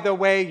 oh, by the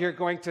way, you're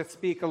going to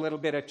speak a little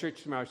bit at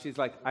church tomorrow. She's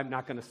like, I'm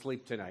not going to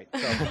sleep tonight.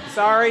 So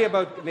sorry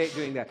about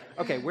doing that.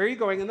 Okay, where are you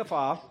going in the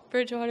fall?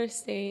 Bridgewater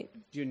State.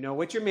 Do you know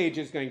what your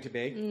major is going to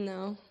be?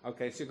 No.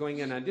 Okay, so you're going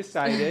in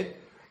undecided.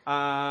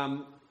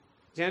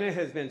 Jenna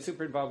has been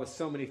super involved with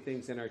so many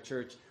things in our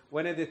church.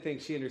 One of the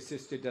things she and her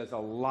sister does a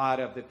lot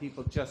of that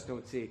people just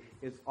don't see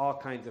is all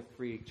kinds of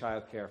free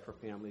childcare for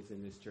families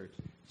in this church.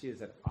 She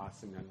is an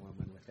awesome young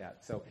woman with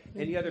that. So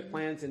any other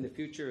plans in the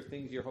future or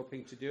things you're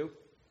hoping to do?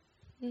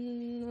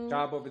 No.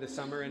 Job over the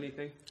summer,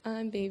 anything?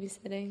 I'm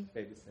babysitting.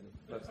 Babysitting.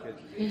 That's good.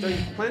 So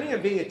you're planning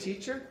on being a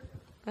teacher?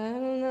 I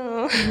don't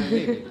know.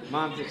 Maybe.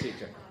 Mom's a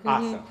teacher.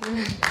 Awesome.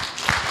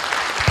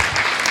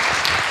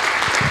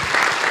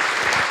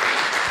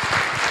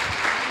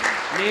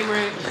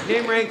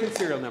 Name, rank, and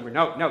serial number.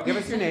 No, give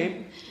us your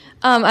name.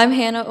 I'm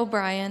Hannah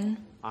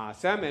O'Brien.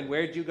 Awesome. And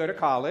where did you go to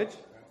college?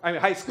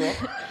 High school.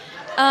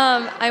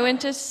 I went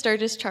to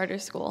Sturgis Charter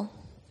School.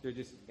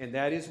 Sturgis, and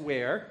that is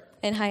where?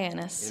 In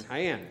Hyannis. In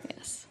Hyannis.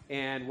 Yes.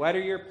 And what are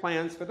your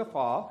plans for the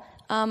fall?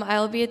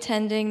 I'll be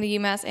attending the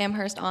UMass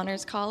Amherst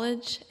Honors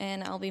College,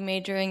 and I'll be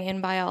majoring in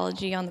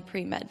biology on the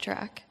pre-med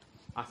track.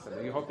 Awesome.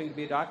 Are you hoping to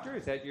be a doctor?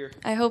 Is that your...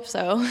 I hope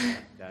so.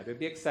 That would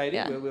be exciting.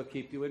 Yeah. We'll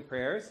keep you in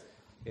prayers.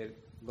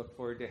 Look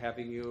forward to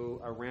having you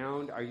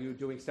around. Are you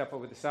doing stuff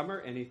over the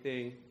summer?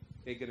 Anything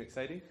big and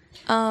exciting?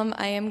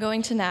 I am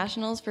going to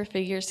nationals for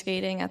figure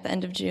skating at the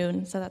end of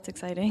June, so that's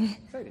exciting.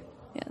 Exciting.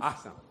 Yes.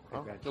 Awesome.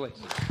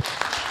 Congratulations.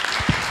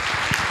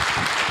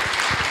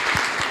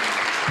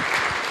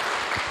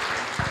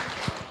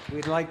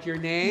 We'd like your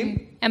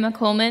name. Emma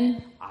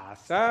Coleman,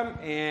 Awesome.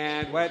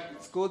 And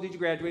what school did you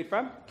graduate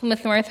from?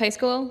 Plymouth North High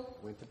School.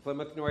 Went to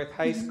Plymouth North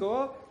High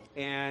School.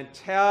 And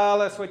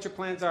tell us what your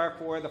plans are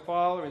for the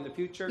fall or in the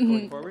future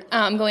going forward.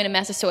 I'm going to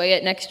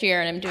Massasoit next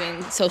year, and I'm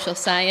doing social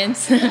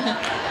science. We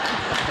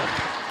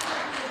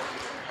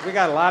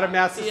got a lot of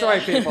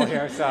Massasoit people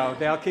here, so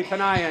they'll keep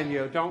an eye on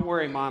you. Don't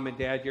worry, Mom and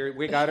Dad.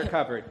 We got it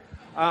covered.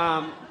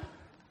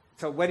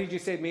 So what did you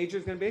say major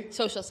is going to be?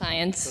 Social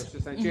science.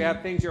 Social science. Do you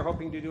have things you're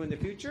hoping to do in the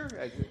future?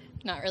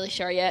 Not really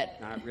sure yet.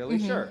 Not really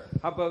sure.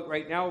 How about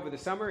right now over the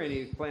summer?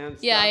 Any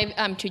plans? Yeah, I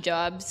have 2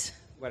 jobs.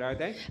 What are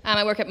they?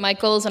 I work at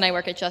Michael's, and I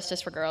work at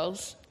Justice for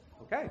Girls.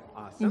 Okay,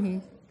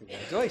 awesome.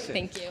 Congratulations.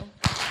 Thank you.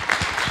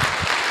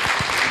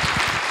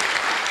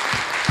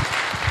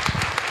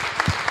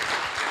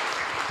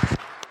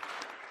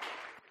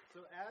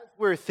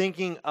 We're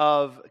thinking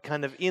of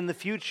kind of in the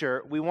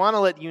future, we want to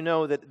let you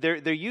know that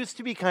there used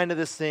to be kind of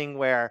this thing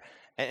where,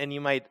 and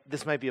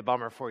this might be a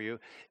bummer for you,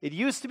 it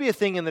used to be a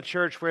thing in the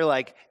church where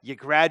like you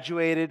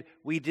graduated,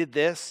 we did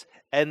this,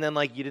 and then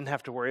like you didn't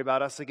have to worry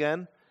about us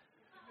again.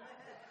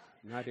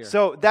 Not here.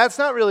 So that's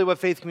not really what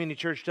Faith Community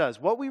Church does.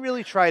 What we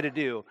really try to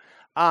do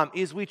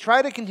is we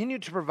try to continue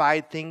to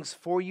provide things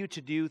for you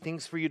to do,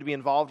 things for you to be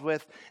involved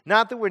with.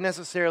 Not that we're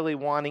necessarily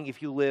wanting,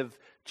 if you live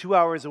 2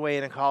 hours away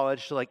in a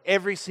college, to like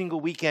every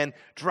single weekend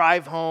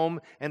drive home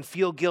and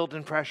feel guilt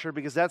and pressure,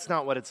 because that's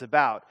not what it's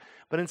about.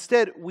 But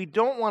instead, we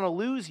don't want to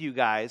lose you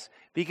guys,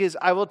 because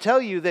I will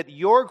tell you that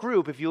your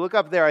group, if you look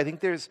up there, I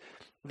think there's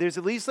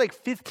at least like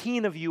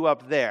 15 of you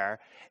up there.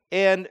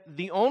 And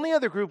the only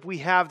other group we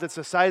have that's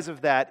the size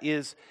of that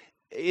is,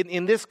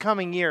 in this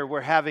coming year,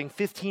 we're having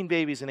 15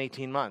 babies in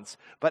 18 months.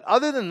 But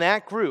other than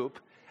that group,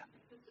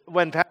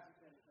 when Pastor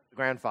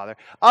grandfather,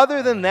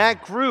 other than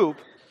that group,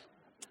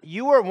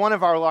 you are one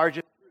of our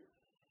largest.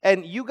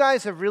 And you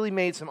guys have really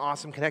made some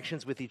awesome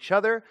connections with each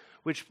other,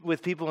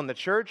 with people in the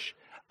church,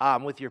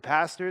 with your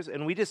pastors.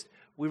 And we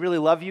really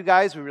love you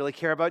guys. We really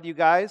care about you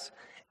guys.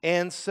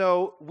 And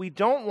so we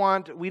don't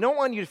want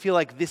you to feel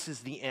like this is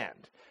the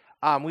end.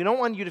 We don't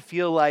want you to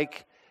feel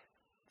like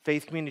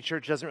Faith Community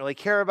Church doesn't really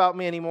care about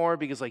me anymore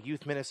because like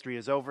youth ministry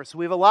is over. So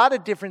we have a lot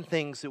of different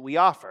things that we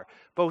offer,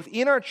 both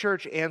in our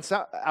church and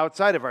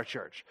outside of our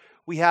church.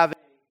 We have a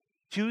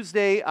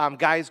Tuesday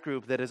guys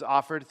group that is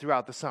offered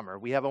throughout the summer.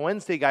 We have a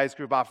Wednesday guys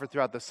group offered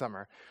throughout the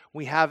summer.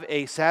 We have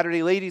a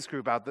Saturday ladies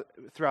group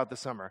throughout the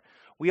summer.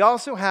 We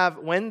also have,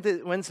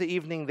 Wednesday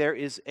evening, there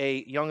is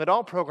a young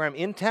adult program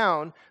in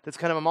town that's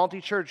kind of a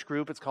multi-church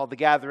group. It's called The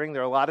Gathering.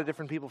 There are a lot of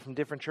different people from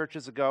different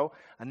churches that go.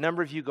 A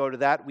number of you go to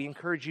that. We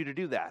encourage you to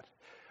do that.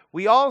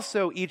 We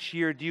also, each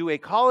year, do a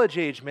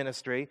college-age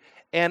ministry,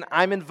 and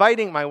I'm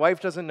inviting, my wife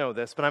doesn't know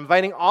this, but I'm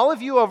inviting all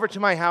of you over to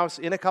my house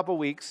in a couple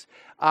weeks,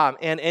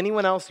 and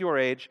anyone else your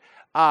age,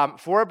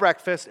 for a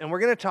breakfast, and we're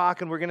going to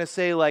talk, and we're going to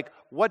say, like,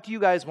 what do you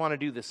guys want to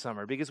do this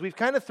summer? Because we've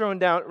kind of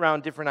thrown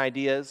around different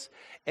ideas,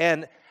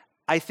 and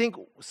I think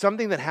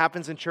something that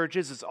happens in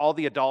churches is all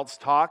the adults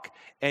talk,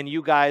 and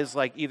you guys,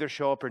 like, either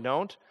show up or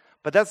don't.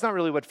 But that's not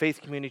really what Faith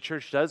Community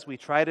Church does. We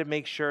try to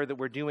make sure that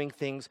we're doing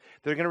things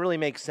that are going to really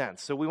make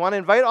sense. So we want to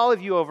invite all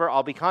of you over.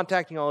 I'll be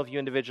contacting all of you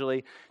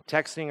individually,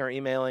 texting or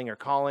emailing or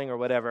calling or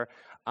whatever,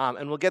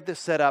 and we'll get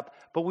this set up.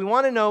 But we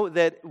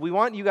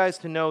want you guys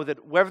to know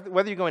that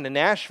whether you're going to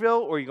Nashville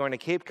or you're going to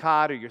Cape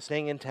Cod or you're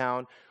staying in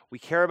town, we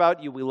care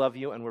about you, we love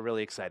you, and we're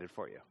really excited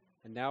for you.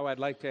 And now I'd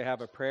like to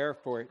have a prayer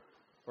for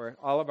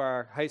all of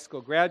our high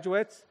school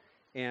graduates.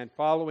 And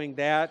following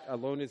that,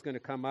 Alona is going to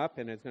come up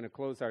and is going to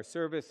close our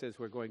service as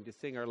we're going to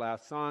sing our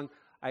last song.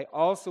 I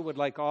also would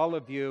like all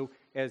of you,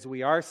 as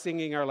we are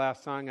singing our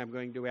last song, I'm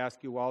going to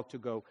ask you all to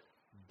go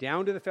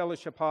down to the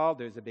fellowship hall.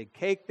 There's a big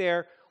cake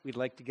there. We'd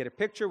like to get a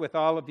picture with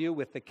all of you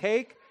with the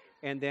cake.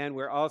 And then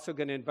we're also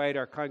going to invite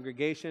our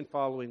congregation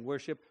following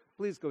worship.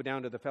 Please go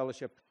down to the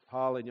fellowship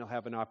hall and you'll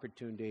have an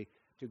opportunity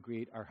to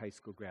greet our high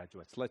school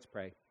graduates. Let's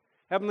pray.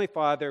 Heavenly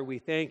Father, we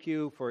thank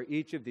you for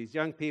each of these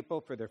young people,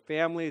 for their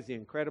families, the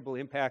incredible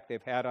impact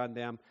they've had on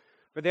them.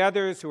 For the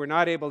others who are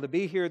not able to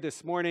be here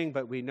this morning,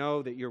 but we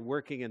know that you're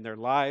working in their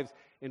lives,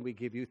 and we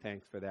give you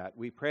thanks for that.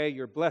 We pray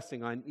your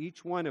blessing on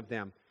each one of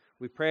them.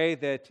 We pray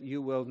that you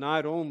will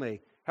not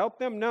only help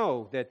them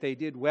know that they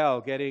did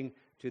well getting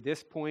to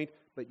this point,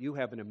 but you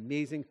have an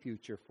amazing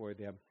future for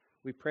them.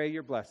 We pray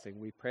your blessing.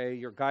 We pray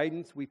your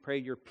guidance. We pray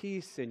your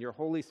peace and your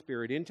Holy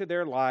Spirit into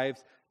their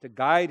lives to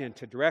guide and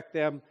to direct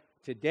them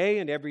today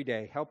and every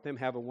day. Help them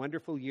have a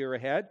wonderful year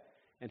ahead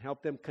and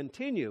help them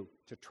continue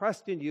to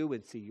trust in you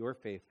and see your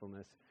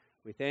faithfulness.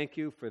 We thank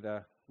you for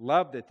the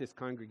love that this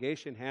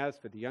congregation has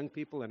for the young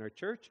people in our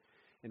church,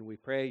 and we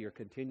pray your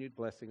continued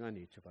blessing on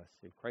each of us.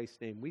 In Christ's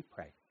name we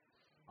pray.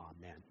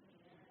 Amen.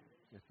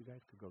 If you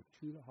guys could go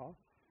to the hall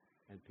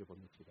and people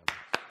meet you there.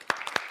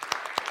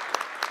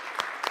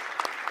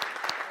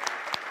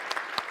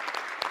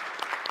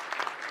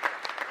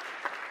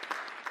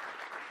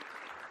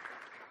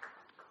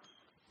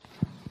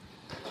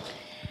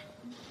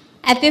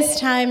 At this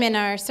time in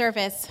our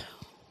service,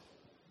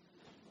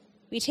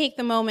 we take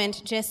the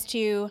moment just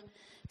to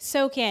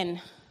soak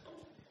in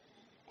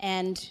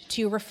and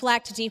to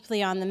reflect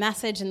deeply on the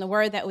message and the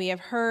word that we have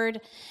heard,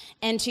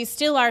 and to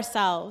still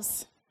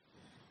ourselves,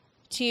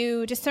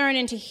 to discern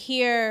and to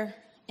hear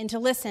and to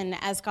listen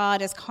as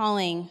God is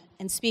calling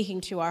and speaking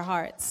to our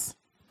hearts.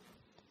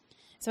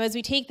 So as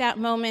we take that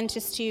moment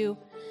just to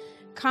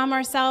calm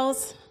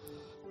ourselves,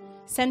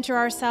 center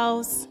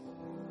ourselves,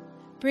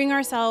 bring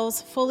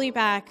ourselves fully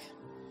back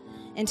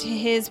into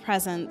his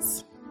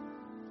presence.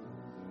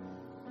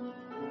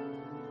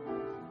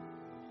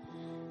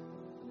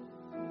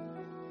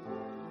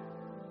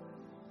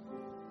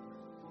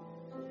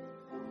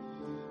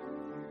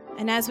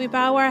 And as we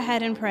bow our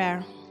head in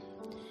prayer,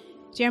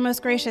 dear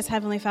most gracious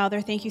Heavenly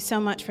Father, thank you so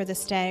much for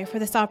this day, for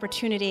this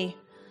opportunity,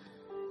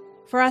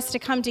 for us to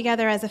come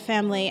together as a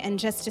family and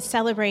just to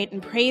celebrate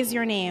and praise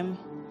your name.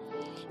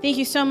 Thank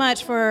you so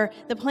much for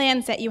the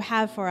plans that you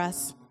have for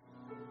us,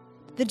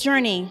 the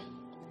journey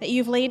that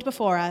you've laid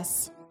before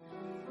us.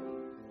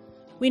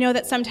 We know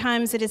that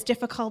sometimes it is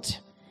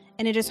difficult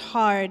and it is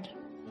hard,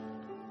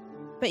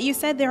 but you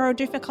said there are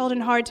difficult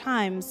and hard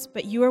times,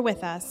 but you are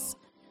with us.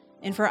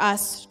 and for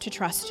us to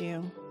trust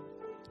you.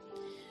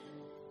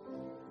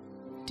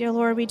 Dear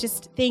Lord, we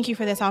just thank you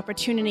for this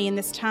opportunity in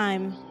this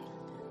time,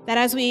 that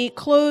as we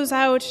close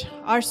out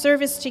our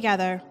service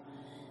together,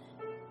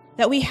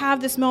 that we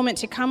have this moment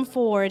to come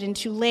forward and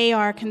to lay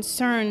our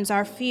concerns,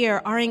 our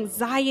fear, our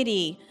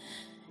anxiety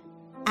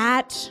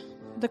at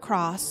the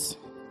cross.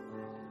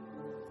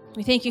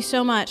 We thank you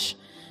so much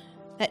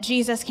that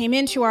Jesus came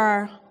into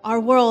our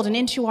world and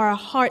into our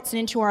hearts and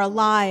into our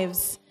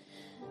lives.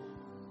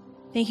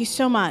 Thank you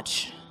so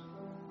much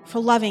for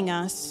loving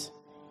us,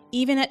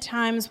 even at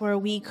times where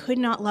we could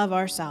not love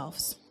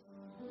ourselves.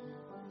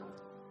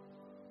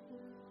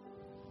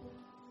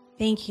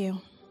 Thank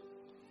you.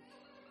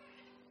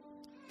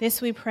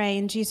 This we pray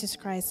in Jesus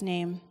Christ's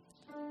name.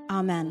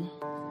 Amen.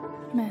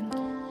 Amen.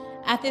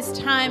 At this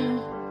time,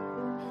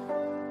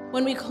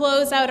 when we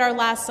close out our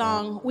last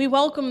song, we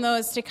welcome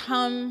those to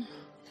come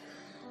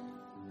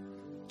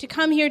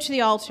here to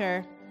the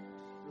altar,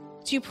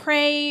 to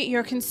pray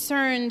your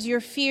concerns,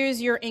 your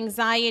fears, your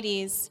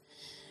anxieties,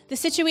 the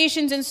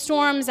situations and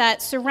storms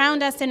that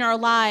surround us in our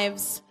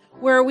lives,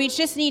 where we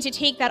just need to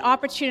take that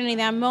opportunity,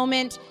 that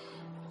moment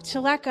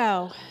to let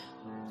go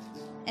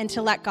and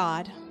to let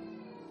God.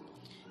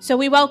 So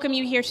we welcome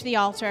you here to the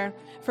altar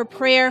for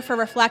prayer, for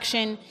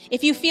reflection.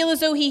 If you feel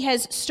as though he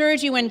has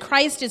stirred you and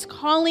Christ is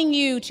calling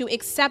you to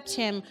accept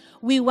him,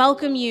 we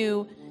welcome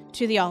you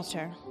to the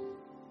altar.